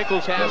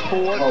 Nichols has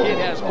 4. Kidd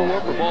has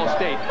 4 for Ball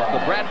State.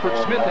 Bradford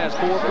Smith has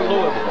 4 for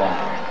Louisville.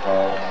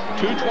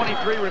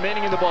 2:23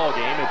 remaining in the ball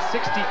game. It's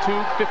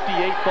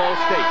 62-58 Ball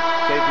State.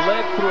 They've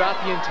led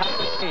throughout the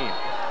entire game.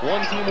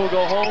 One team will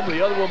go home,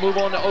 the other will move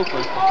on to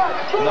Oakland.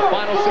 In the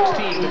final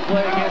 16 to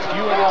play against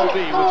UNLV,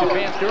 which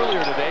advanced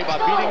earlier today by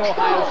beating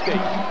Ohio State.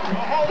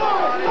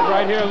 And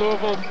right here,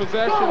 Louisville's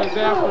possession is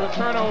after a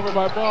turnover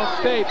by Ball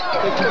State.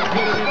 They couldn't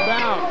get it in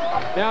bounds.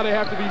 Now they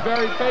have to be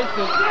very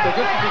patient, because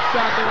this is the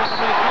shot they want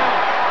to make now.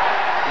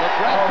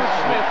 Bradford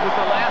Smith was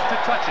the last to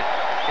touch it.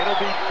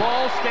 It'll be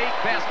Ball State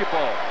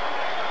basketball.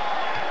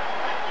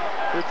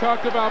 We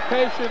talked about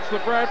patience.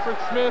 Bradford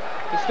Smith,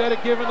 instead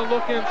of giving a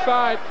look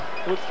inside,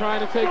 was trying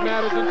to take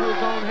matters into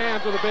his own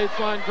hands with a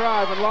baseline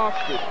drive and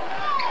lost it.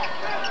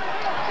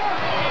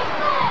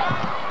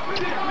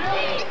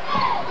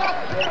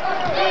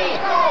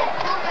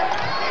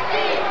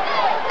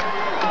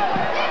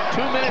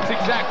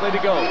 Exactly to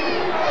go.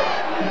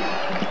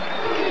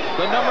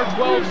 The number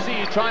 12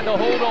 seed trying to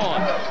hold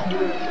on.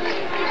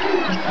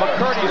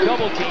 McCurdy's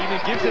double team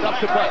and gives it up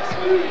to Butts.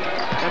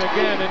 And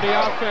again, in the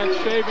offense,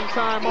 shaving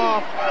time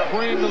off,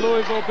 bringing the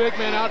Louisville big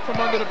man out from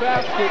under the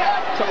basket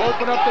to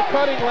open up the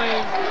cutting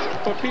lanes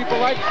for people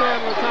like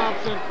Chandler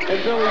Thompson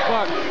and Billy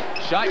Butts.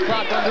 Shot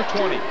clock under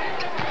 20.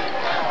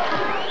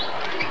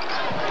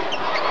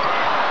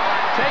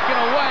 Taken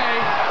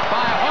away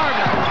by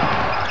Harmon.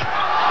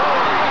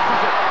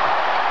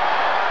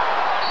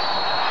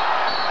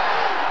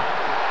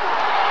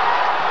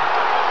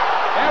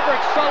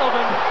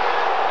 Sullivan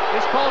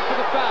is called for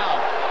the foul.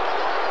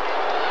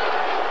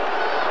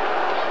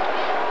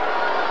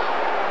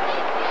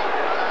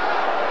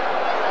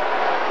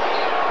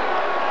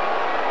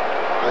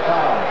 The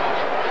foul.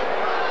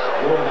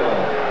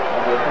 Louisville,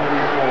 number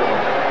 34.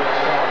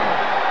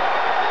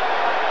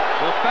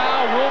 The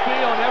foul will be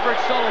on Everett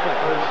Sullivan.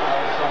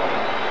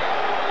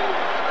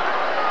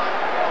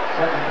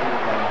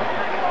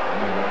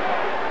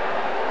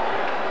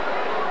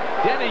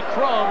 Denny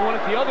Crum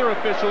wanted the other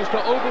officials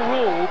to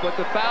overrule, but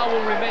the foul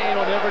will remain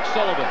on Everett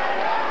Sullivan.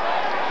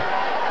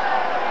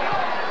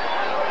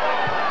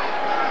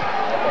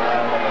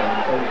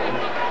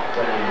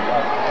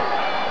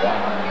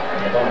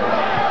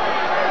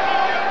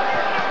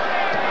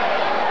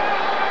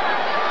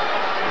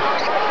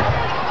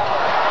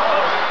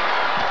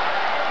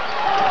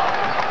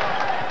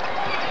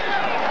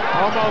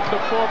 Almost a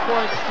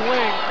 4-point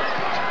swing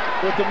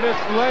with the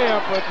missed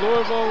layup, but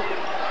Louisville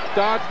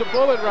dodged the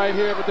bullet right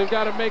here, but they've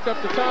got to make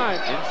up the time.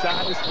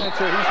 Inside to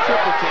Spencer, he's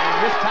triple team.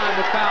 This time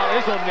the foul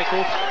is on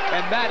Nichols,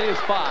 and that is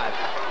 5.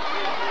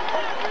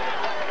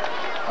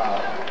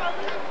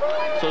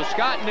 So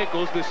Scott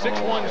Nichols, the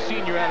 6'1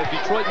 senior out of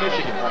Detroit,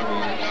 Michigan,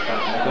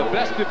 the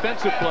best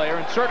defensive player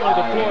and certainly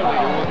the floor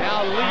leader, will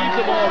now leave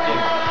the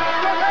ballgame.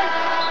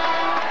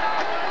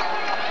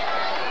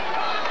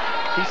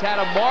 He's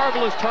had a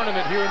marvelous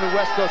tournament here in the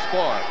West thus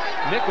far.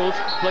 Nichols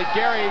played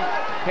Gary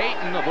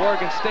Payton of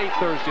Oregon State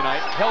Thursday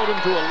night, held him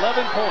to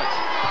 11 points,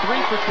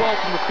 3 for 12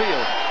 from the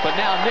field, but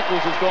now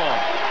Nichols is gone.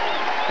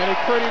 And he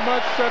pretty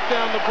much shut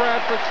down the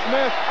Bradford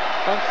Smith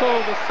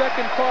until the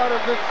second part of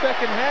this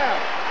second half.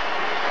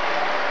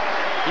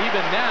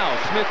 Even now,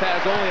 Smith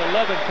has only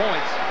 11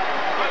 points,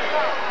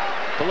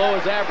 below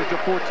his average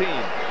of 14.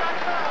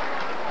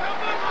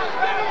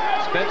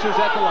 Spencer's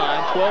at the line,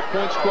 12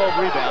 points, 12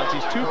 rebounds.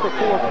 He's 2 for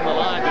 4 from the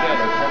line today.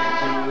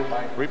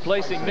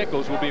 Replacing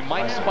Nichols will be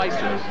Mike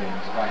Spicer. And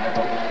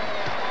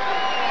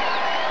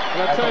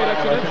I tell you,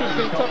 that's an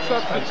interesting, tough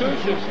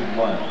substitution.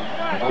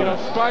 You know,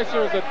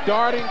 Spicer is a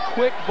darting,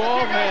 quick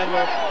ball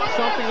handler,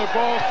 something that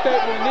Ball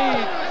State will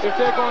need if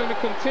they're going to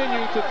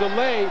continue to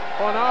delay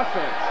on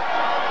offense.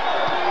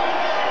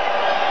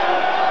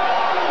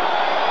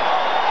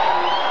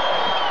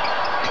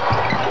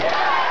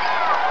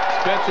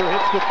 Spencer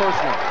hits the first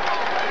one.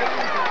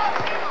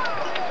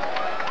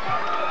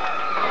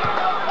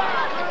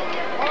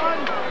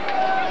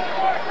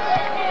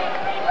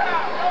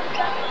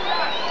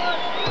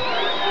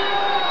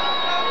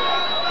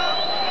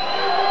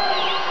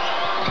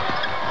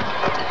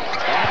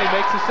 And he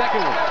makes the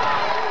second one.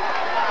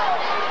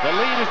 The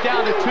lead is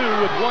down to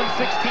 2 with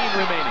 1:16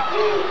 remaining.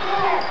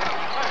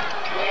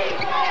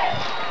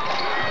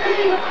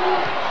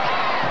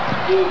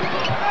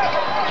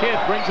 Kidd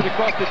brings it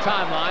across the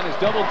timeline. Is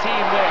double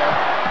team there.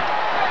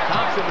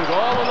 Thompson is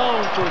all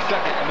alone for a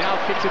second and now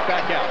kicks it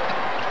back out.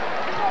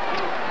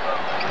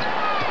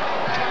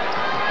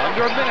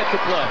 Under a minute to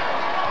play.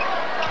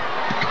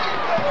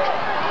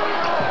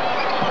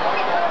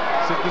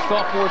 This is the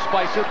sophomore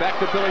Spicer, back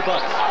to Billy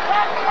Butts.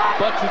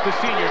 Butts is the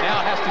senior,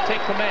 now has to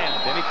take command,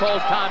 and he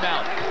calls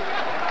timeout.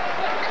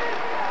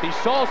 He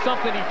saw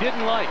something he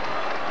didn't like.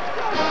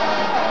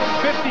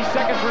 50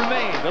 seconds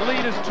remain, the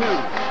lead is 2.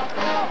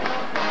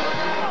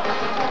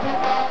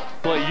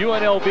 Play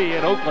UNLV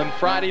in Oakland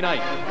Friday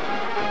night.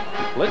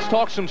 Let's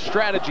talk some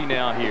strategy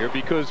now here,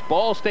 because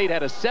Ball State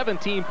had a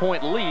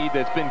 17-point lead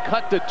that's been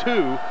cut to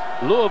 2.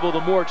 Louisville, the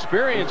more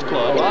experienced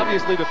club,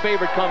 obviously the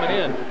favorite coming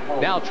in,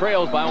 now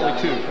trails by only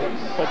 2.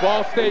 Well,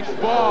 Ball State's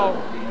ball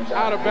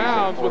out of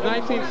bounds with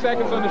 19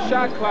 seconds on the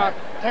shot clock.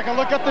 Take a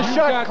look at the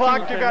shot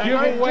clock. You got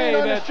 19 away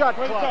on that, the shot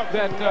clock.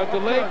 That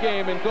delay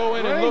game and go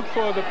in and look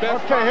for the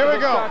best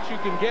shots you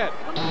can get.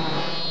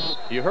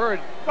 You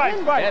heard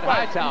Ed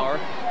Hightower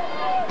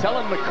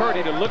telling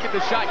McCurdy to look at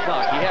the shot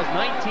clock. He has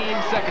 19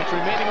 seconds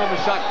remaining on the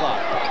shot clock.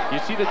 You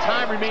see the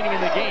time remaining in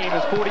the game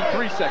is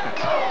 43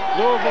 seconds.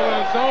 Louisville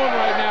in zone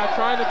right now,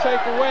 trying to take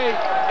away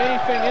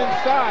anything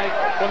inside.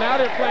 Well, now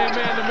they're playing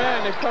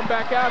man-to-man. They've come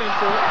back out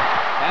into it.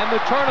 And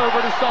the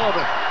turnover to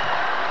Sullivan.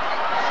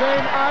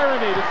 Same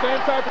irony, the same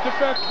type of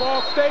defense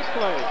Ball State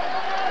played.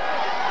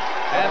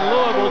 And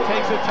Louisville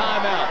takes a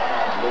timeout.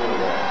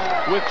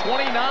 With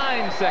 29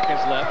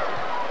 seconds left,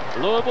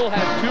 Louisville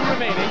has 2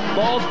 remaining.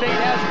 Ball State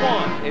has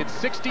 1. It's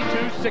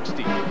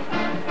 62-60.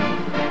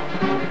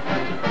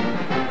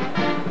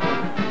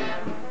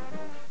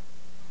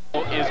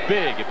 Is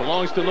big. It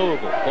belongs to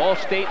Louisville. Ball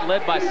State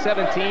led by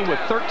 17 with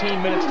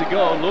 13 minutes to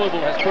go. Louisville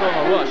has put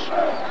on a rush.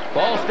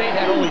 Ball State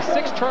had only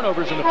 6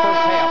 turnovers in the first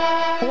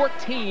half.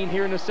 14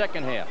 here in the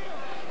second half.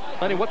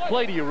 Honey, what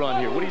play do you run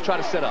here? What do you try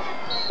to set up?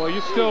 Well,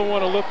 you still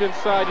want to look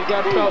inside. You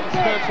got Felton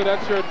Spencer.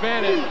 That's your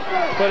advantage.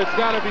 But it's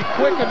got to be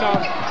quick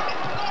enough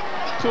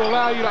to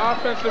allow you to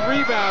offensive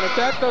rebound. If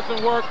that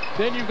doesn't work,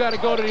 then you've got to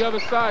go to the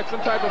other side,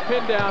 some type of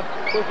pin down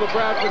with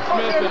LeBradford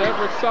Smith and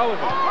Everett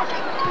Sullivan.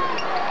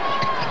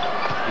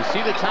 You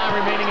see the time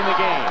remaining in the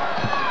game.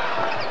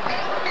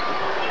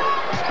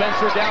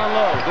 Spencer down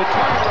low, the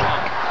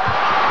turnaround.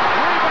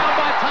 Rebound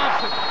by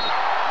Thompson.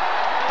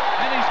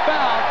 And he's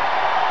fouled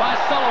by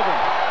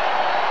Sullivan.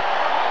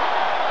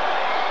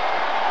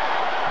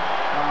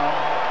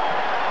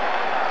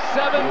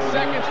 Seven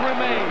seconds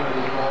remain.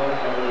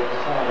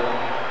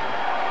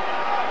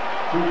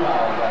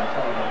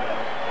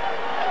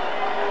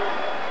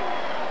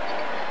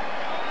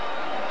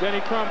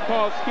 Denny Crum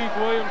calls Keith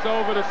Williams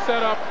over to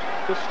set up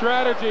the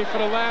strategy for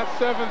the last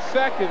 7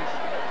 seconds.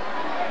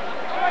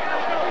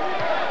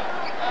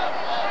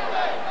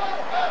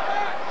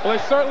 Well,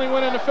 they certainly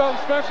went into Felton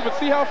Spencer, but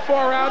see how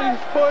far out he's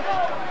pushed?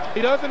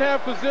 He doesn't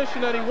have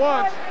position that he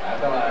wants.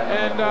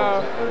 And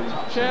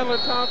Chandler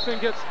Thompson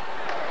gets...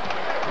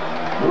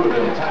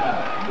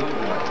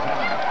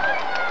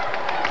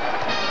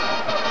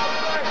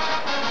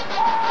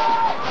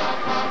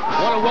 I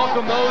want to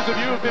welcome those of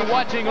you who have been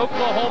watching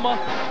Oklahoma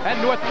and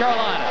North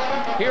Carolina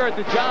here at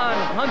the John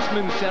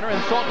Huntsman Center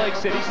in Salt Lake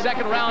City,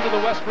 second round of the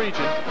West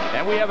Region.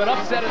 And we have an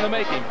upset in the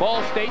making.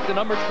 Ball State, the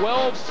number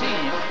 12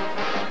 seed,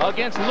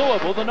 against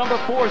Louisville, the number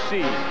 4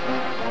 seed.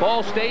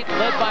 Ball State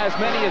led by as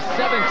many as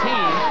 17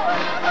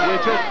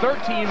 with just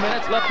 13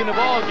 minutes left in the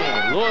ball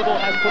game. Louisville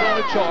has put on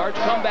a charge,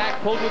 come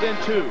back, pulled within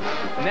 2.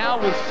 Now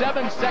with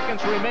 7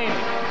 seconds remaining,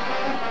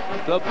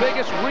 the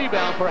biggest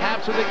rebound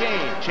perhaps of the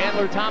game.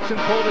 Chandler Thompson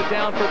pulled it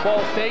down for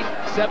Ball State.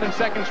 7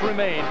 seconds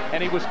remain,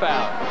 and he was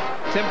fouled.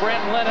 Tim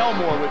Brandt and Len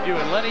Elmore with you.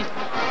 And Lenny,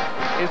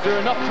 is there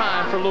enough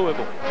time for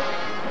Louisville?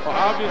 Well,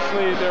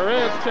 obviously there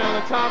is.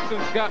 Chandler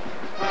Thompson's got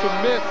to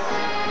miss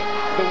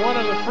one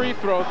of the free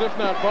throws, if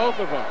not both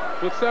of them.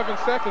 With 7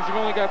 seconds, you've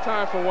only got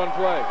time for 1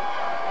 play.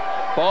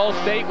 Ball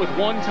State with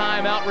 1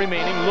 timeout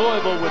remaining.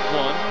 Louisville with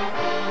 1.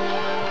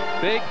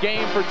 Big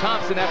game for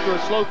Thompson after a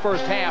slow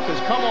first half has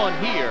come on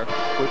here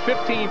with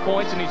 15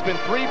 points, and he's been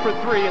 3 for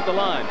 3 at the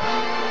line.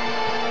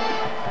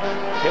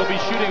 He'll be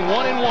shooting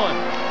 1 and 1.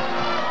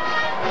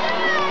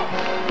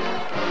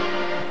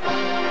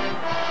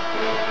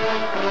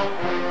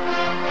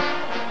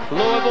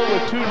 Louisville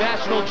with 2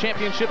 national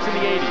championships in the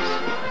 80s.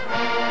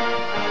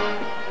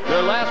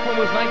 Their last one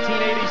was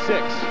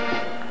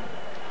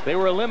 1986. They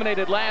were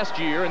eliminated last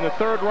year in the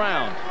 3rd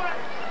round.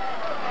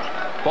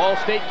 Ball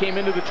State came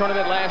into the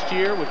tournament last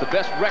year with the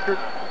best record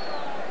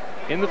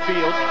in the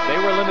field. They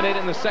were eliminated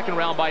in the 2nd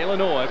round by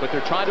Illinois, but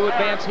they're trying to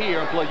advance here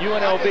and play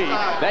UNLV.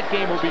 That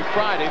game will be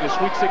Friday, the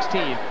Sweet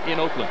 16 in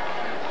Oakland.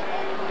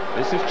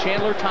 This is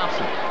Chandler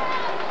Thompson,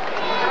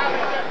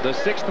 the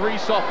 6'3"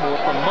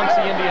 sophomore from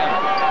Muncie, Indiana.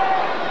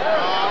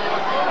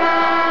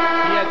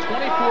 He had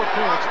 24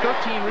 points,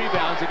 13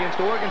 rebounds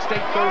against Oregon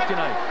State Thursday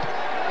night.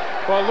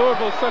 Well,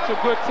 Louisville's such a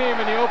good team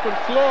in the open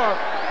floor.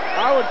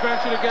 I would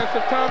venture to guess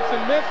if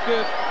Thompson missed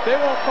this, they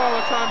won't call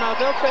a timeout.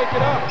 They'll take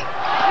it up.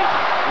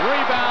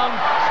 Rebound,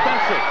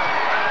 Spencer.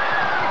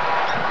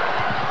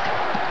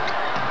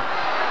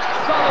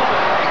 Sullivan.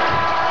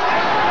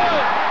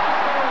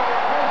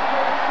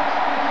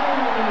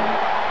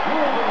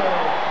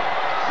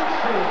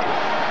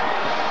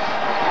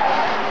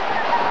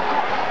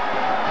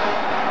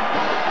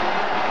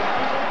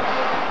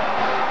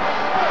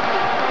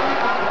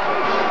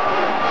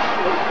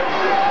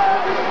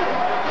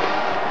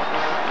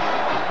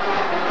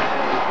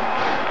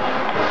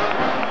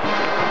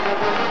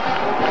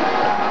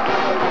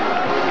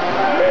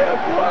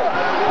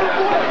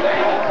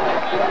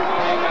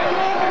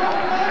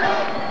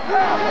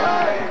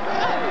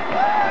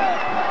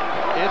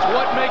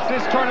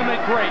 This tournament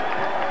great.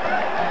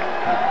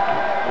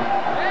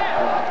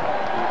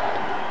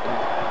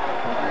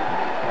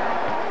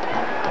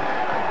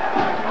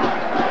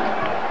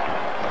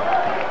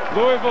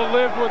 Louisville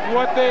lived with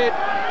what they'd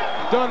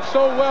done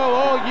so well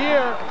all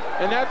year,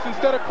 and that's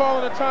instead of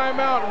calling a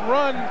timeout,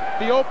 run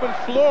the open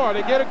floor.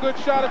 They get a good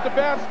shot at the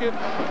basket,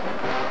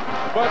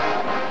 but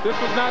this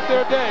was not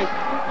their day.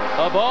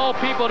 Of all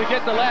people to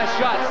get the last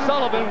shot,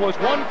 Sullivan was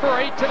 1 for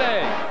 8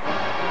 today.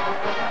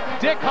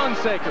 Dick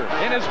Hunsaker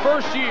in his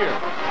first year.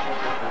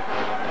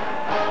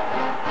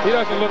 He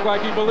doesn't look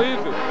like he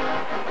believes it.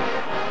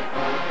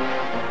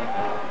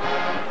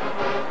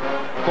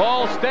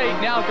 Ball State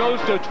now goes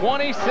to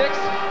 26-6.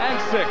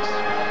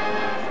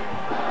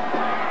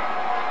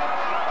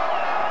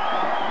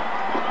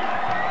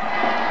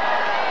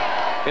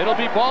 It'll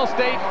be Ball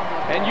State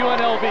and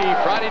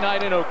UNLV Friday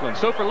night in Oakland.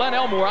 So for Len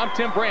Elmore, I'm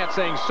Tim Brandt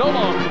saying so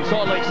long from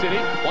Salt Lake City.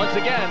 Once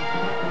again,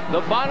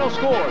 the final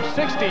score,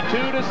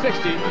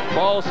 62-60,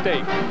 Ball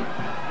State.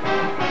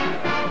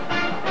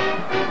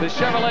 The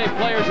Chevrolet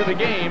players of the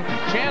game,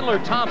 Chandler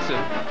Thompson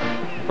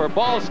for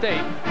Ball State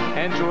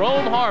and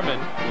Jerome Harmon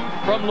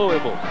from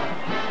Louisville.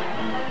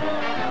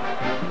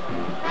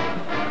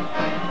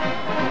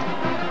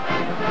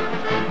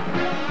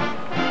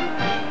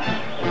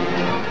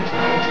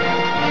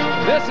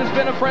 This has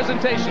been a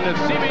presentation of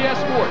CBS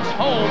Sports,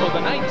 home of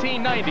the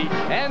 1990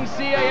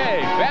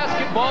 NCAA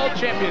Basketball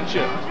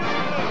Championship.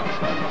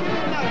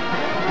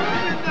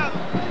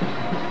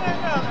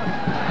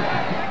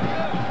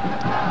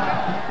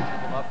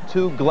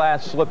 Two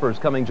glass slippers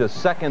coming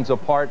just seconds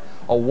apart.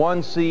 A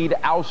 1 seed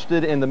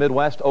ousted in the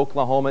Midwest.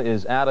 Oklahoma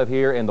is out of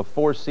here, and the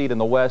 4 seed in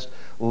the West,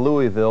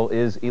 Louisville,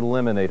 is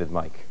eliminated,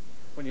 Mike.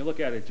 When you look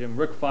at it, Jim,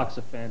 Rick Fox,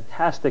 a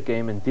fantastic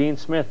game, and Dean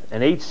Smith,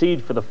 an 8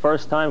 seed for the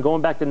first time.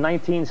 Going back to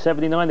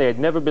 1979, they had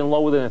never been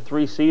lower than a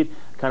 3 seed.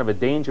 Kind of a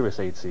dangerous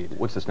 8 seed.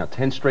 What's this now?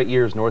 10 straight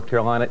years, North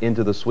Carolina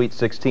into the Sweet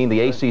 16.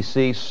 The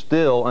ACC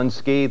still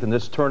unscathed in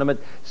this tournament.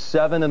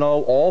 7-0.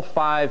 All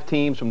 5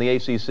 teams from the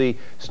ACC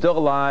still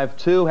alive.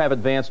 2 have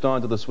advanced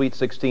on to the Sweet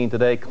 16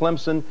 today,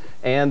 Clemson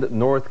and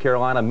North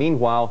Carolina.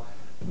 Meanwhile,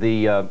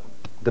 the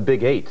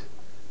Big 8,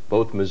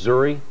 both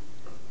Missouri,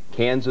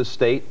 Kansas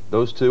State,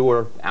 those 2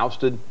 were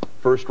ousted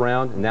first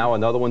round. Now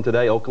another one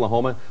today,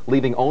 Oklahoma,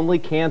 leaving only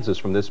Kansas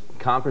from this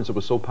conference that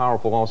was so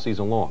powerful all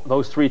season long.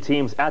 Those 3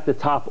 teams at the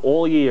top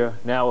all year.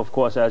 Now, of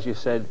course, as you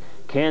said,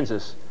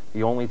 Kansas,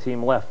 the only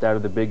team left out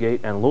of the Big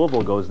 8, and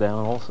Louisville goes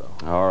down also.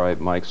 All right,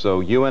 Mike.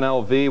 So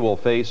UNLV will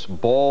face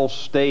Ball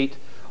State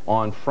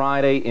on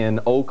Friday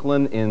in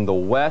Oakland in the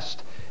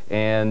West,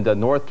 and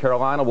North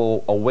Carolina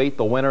will await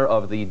the winner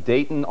of the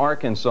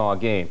Dayton-Arkansas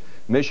game.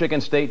 Michigan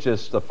State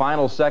just the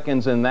final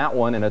seconds in that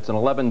one, and it's an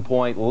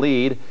 11-point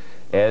lead.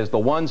 As the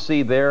 1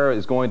 seed there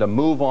is going to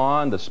move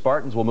on, the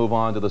Spartans will move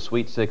on to the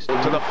Sweet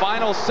 16. To the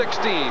final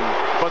 16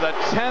 for the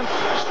 10th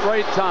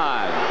straight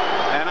time.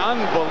 An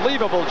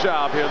unbelievable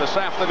job here this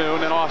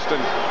afternoon in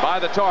Austin by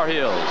the Tar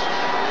Heels.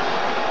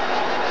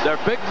 Their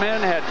big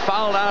men had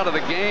fouled out of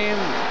the game.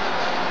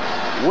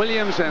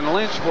 Williams and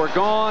Lynch were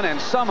gone, and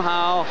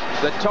somehow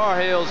the Tar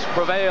Heels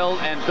prevailed,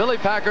 and Billy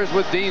Packers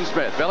with Dean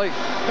Smith. Billy?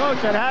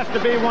 Coach, it has to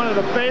be one of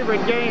the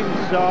favorite games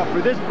for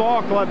this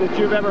ball club that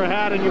you've ever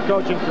had in your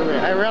coaching career.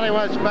 It really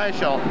was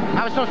special.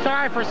 I was so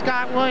sorry for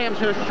Scott Williams,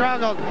 who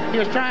struggled. He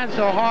was trying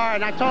so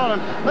hard, and I told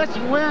him, let's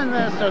win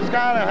this so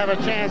Scott will have a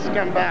chance to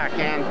come back.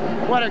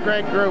 And what a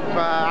great group.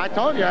 I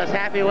told you I was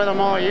happy with them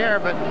all year,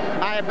 but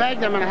I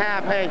begged them in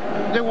half, hey,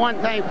 do one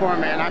thing for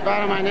me. And I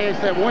got on my knees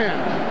and said, win.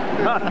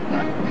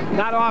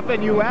 Not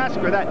often you ask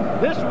for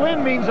that. This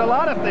win means a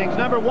lot of things.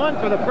 Number one,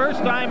 for the first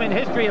time in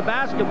history of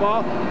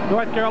basketball,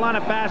 North Carolina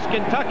passed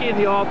Kentucky in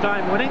the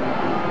all-time winning.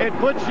 It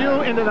puts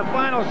you into the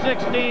final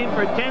 16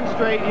 for 10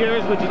 straight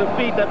years, which is a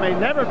feat that may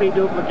never be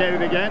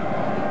duplicated again.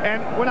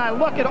 And when I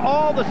look at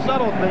all the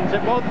subtle things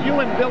that both you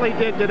and Billy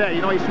did today,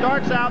 you know, he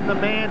starts out in the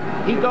man,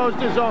 he goes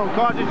to zone,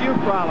 causes you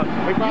problems.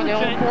 We brought the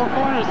old 4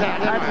 corners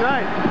out. That's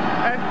right.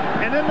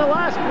 And in the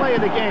last play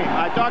of the game,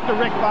 I talked to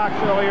Rick Fox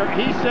earlier.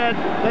 He said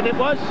that it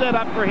was set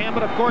up for him,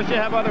 but of course you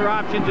have other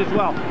options as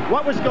well.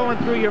 What was going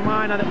through your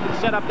mind on it to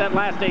set up that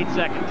last 8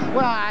 seconds?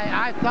 Well,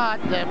 I thought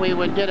that we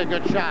would get a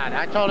good shot.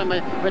 I told him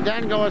if it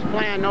doesn't go as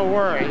planned, no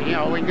worry. You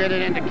know, we get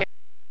it into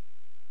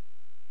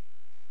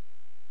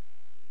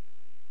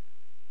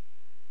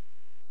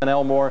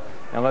Elmore,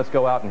 and let's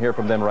go out and hear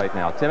from them right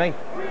now. Timmy?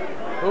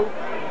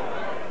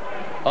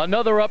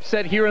 Another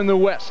upset here in the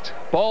West.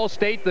 Ball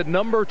State, the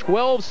number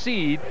 12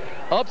 seed,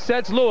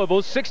 upsets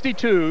Louisville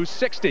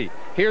 62-60.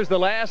 Here's the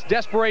last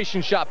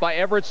desperation shot by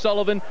Everett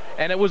Sullivan,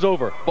 and it was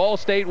over. Ball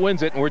State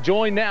wins it, and we're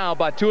joined now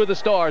by two of the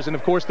stars and,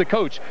 of course, the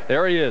coach.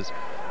 There he is,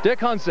 Dick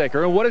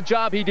Hunsaker, and what a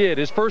job he did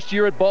his first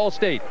year at Ball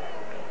State.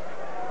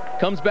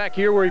 Comes back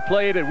here where he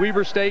played at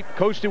Weber State,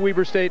 coached at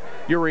Weber State.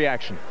 Your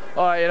reaction?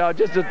 You know,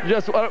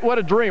 just what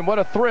a dream, what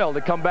a thrill to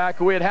come back.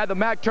 We had the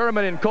MAC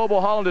tournament in Cobo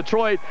Hall in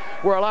Detroit,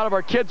 where a lot of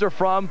our kids are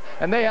from,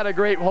 and they had a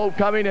great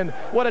homecoming, and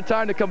what a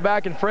time to come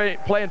back and play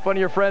in front of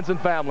your friends and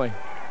family.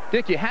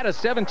 Dick, you had a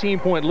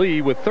 17-point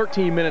lead with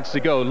 13 minutes to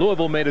go.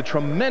 Louisville made a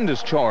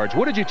tremendous charge.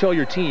 What did you tell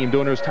your team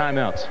during those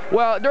timeouts?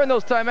 Well, during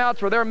those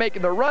timeouts where they were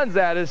making the runs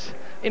at us,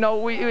 you know,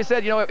 we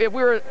said, you know, if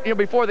we were, you know,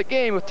 before the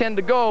game with 10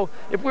 to go,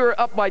 if we were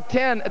up by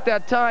 10 at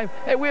that time,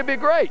 hey, we'd be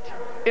great.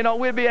 You know,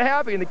 we'd be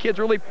happy, and the kids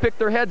really picked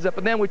their heads up.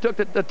 And then we took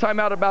the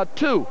timeout about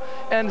 2,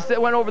 and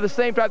it went over the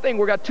same type thing.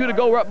 We got 2 to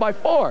go, we're up by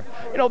 4.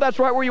 You know, that's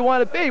right where you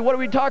want to be. What are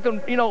we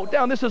talking, you know,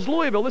 down? This is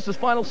Louisville. This is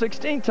Final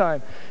 16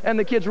 time. And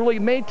the kids really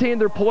maintained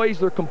their poise,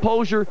 their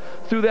composure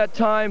through that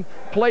time,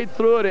 played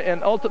through it,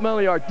 and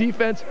ultimately our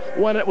defense,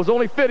 when it was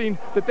only fitting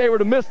that they were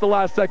to miss the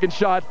last second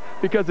shot,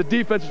 because the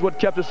defense is what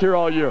kept us here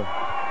all year.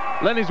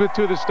 Lenny's with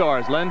two of the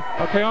stars. Len?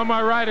 Okay, on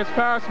my right is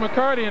Paris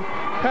McCarty. And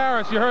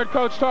Paris, you heard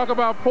Coach talk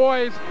about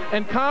poise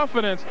and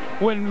confidence.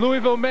 When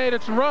Louisville made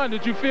its run,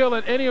 did you feel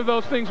that any of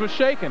those things were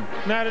shaken?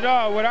 Not at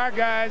all. With our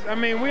guys, I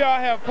mean, we all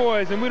have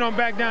poise, and we don't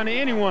back down to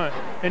anyone.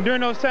 And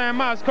during those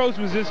timeouts, Coach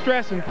was just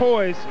stressing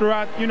poise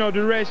throughout, you know,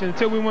 duration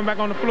until we went back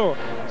on the floor.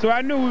 So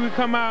I knew we would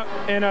come out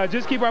and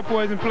just keep our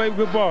poise and play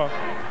good ball.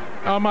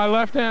 On my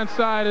left-hand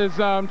side is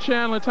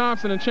Chandler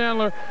Thompson. And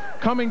Chandler,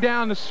 coming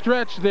down the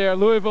stretch there,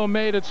 Louisville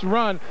made its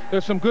run.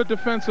 There's some good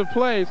defensive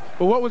plays,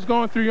 but what was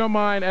going through your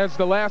mind as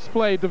the last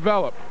play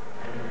developed?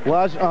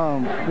 Well,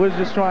 we was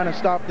just trying to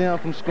stop them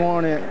from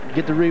scoring and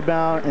get the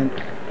rebound and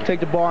take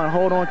the ball and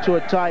hold on to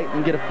it tight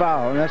and get a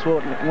foul. And that's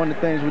one of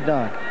the things we've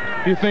done.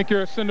 Do you think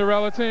you're a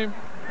Cinderella team?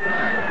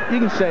 You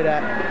can say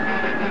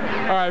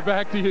that. All right,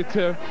 back to you,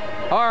 Tim.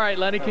 All right,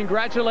 Lenny,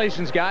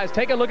 congratulations, guys.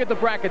 Take a look at the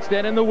brackets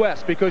then in the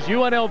West, because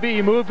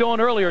UNLV moved on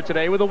earlier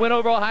today with a win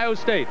over Ohio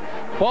State.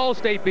 Ball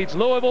State beats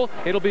Louisville.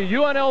 It'll be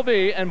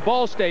UNLV and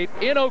Ball State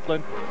in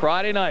Oakland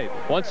Friday night.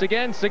 Once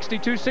again,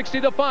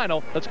 62-60 the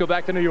final. Let's go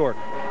back to New York.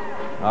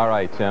 All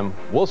right, Tim.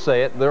 We'll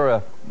say it.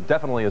 They're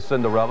definitely a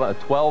Cinderella, a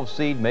 12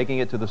 seed making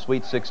it to the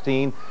Sweet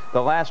 16.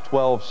 The last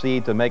 12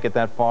 seed to make it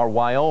that far,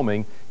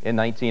 Wyoming, in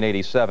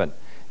 1987.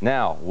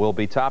 Now, we'll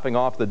be topping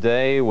off the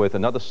day with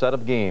another set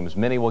of games.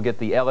 Minnie will get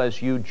the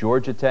LSU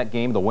Georgia Tech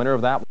game, the winner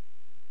of that.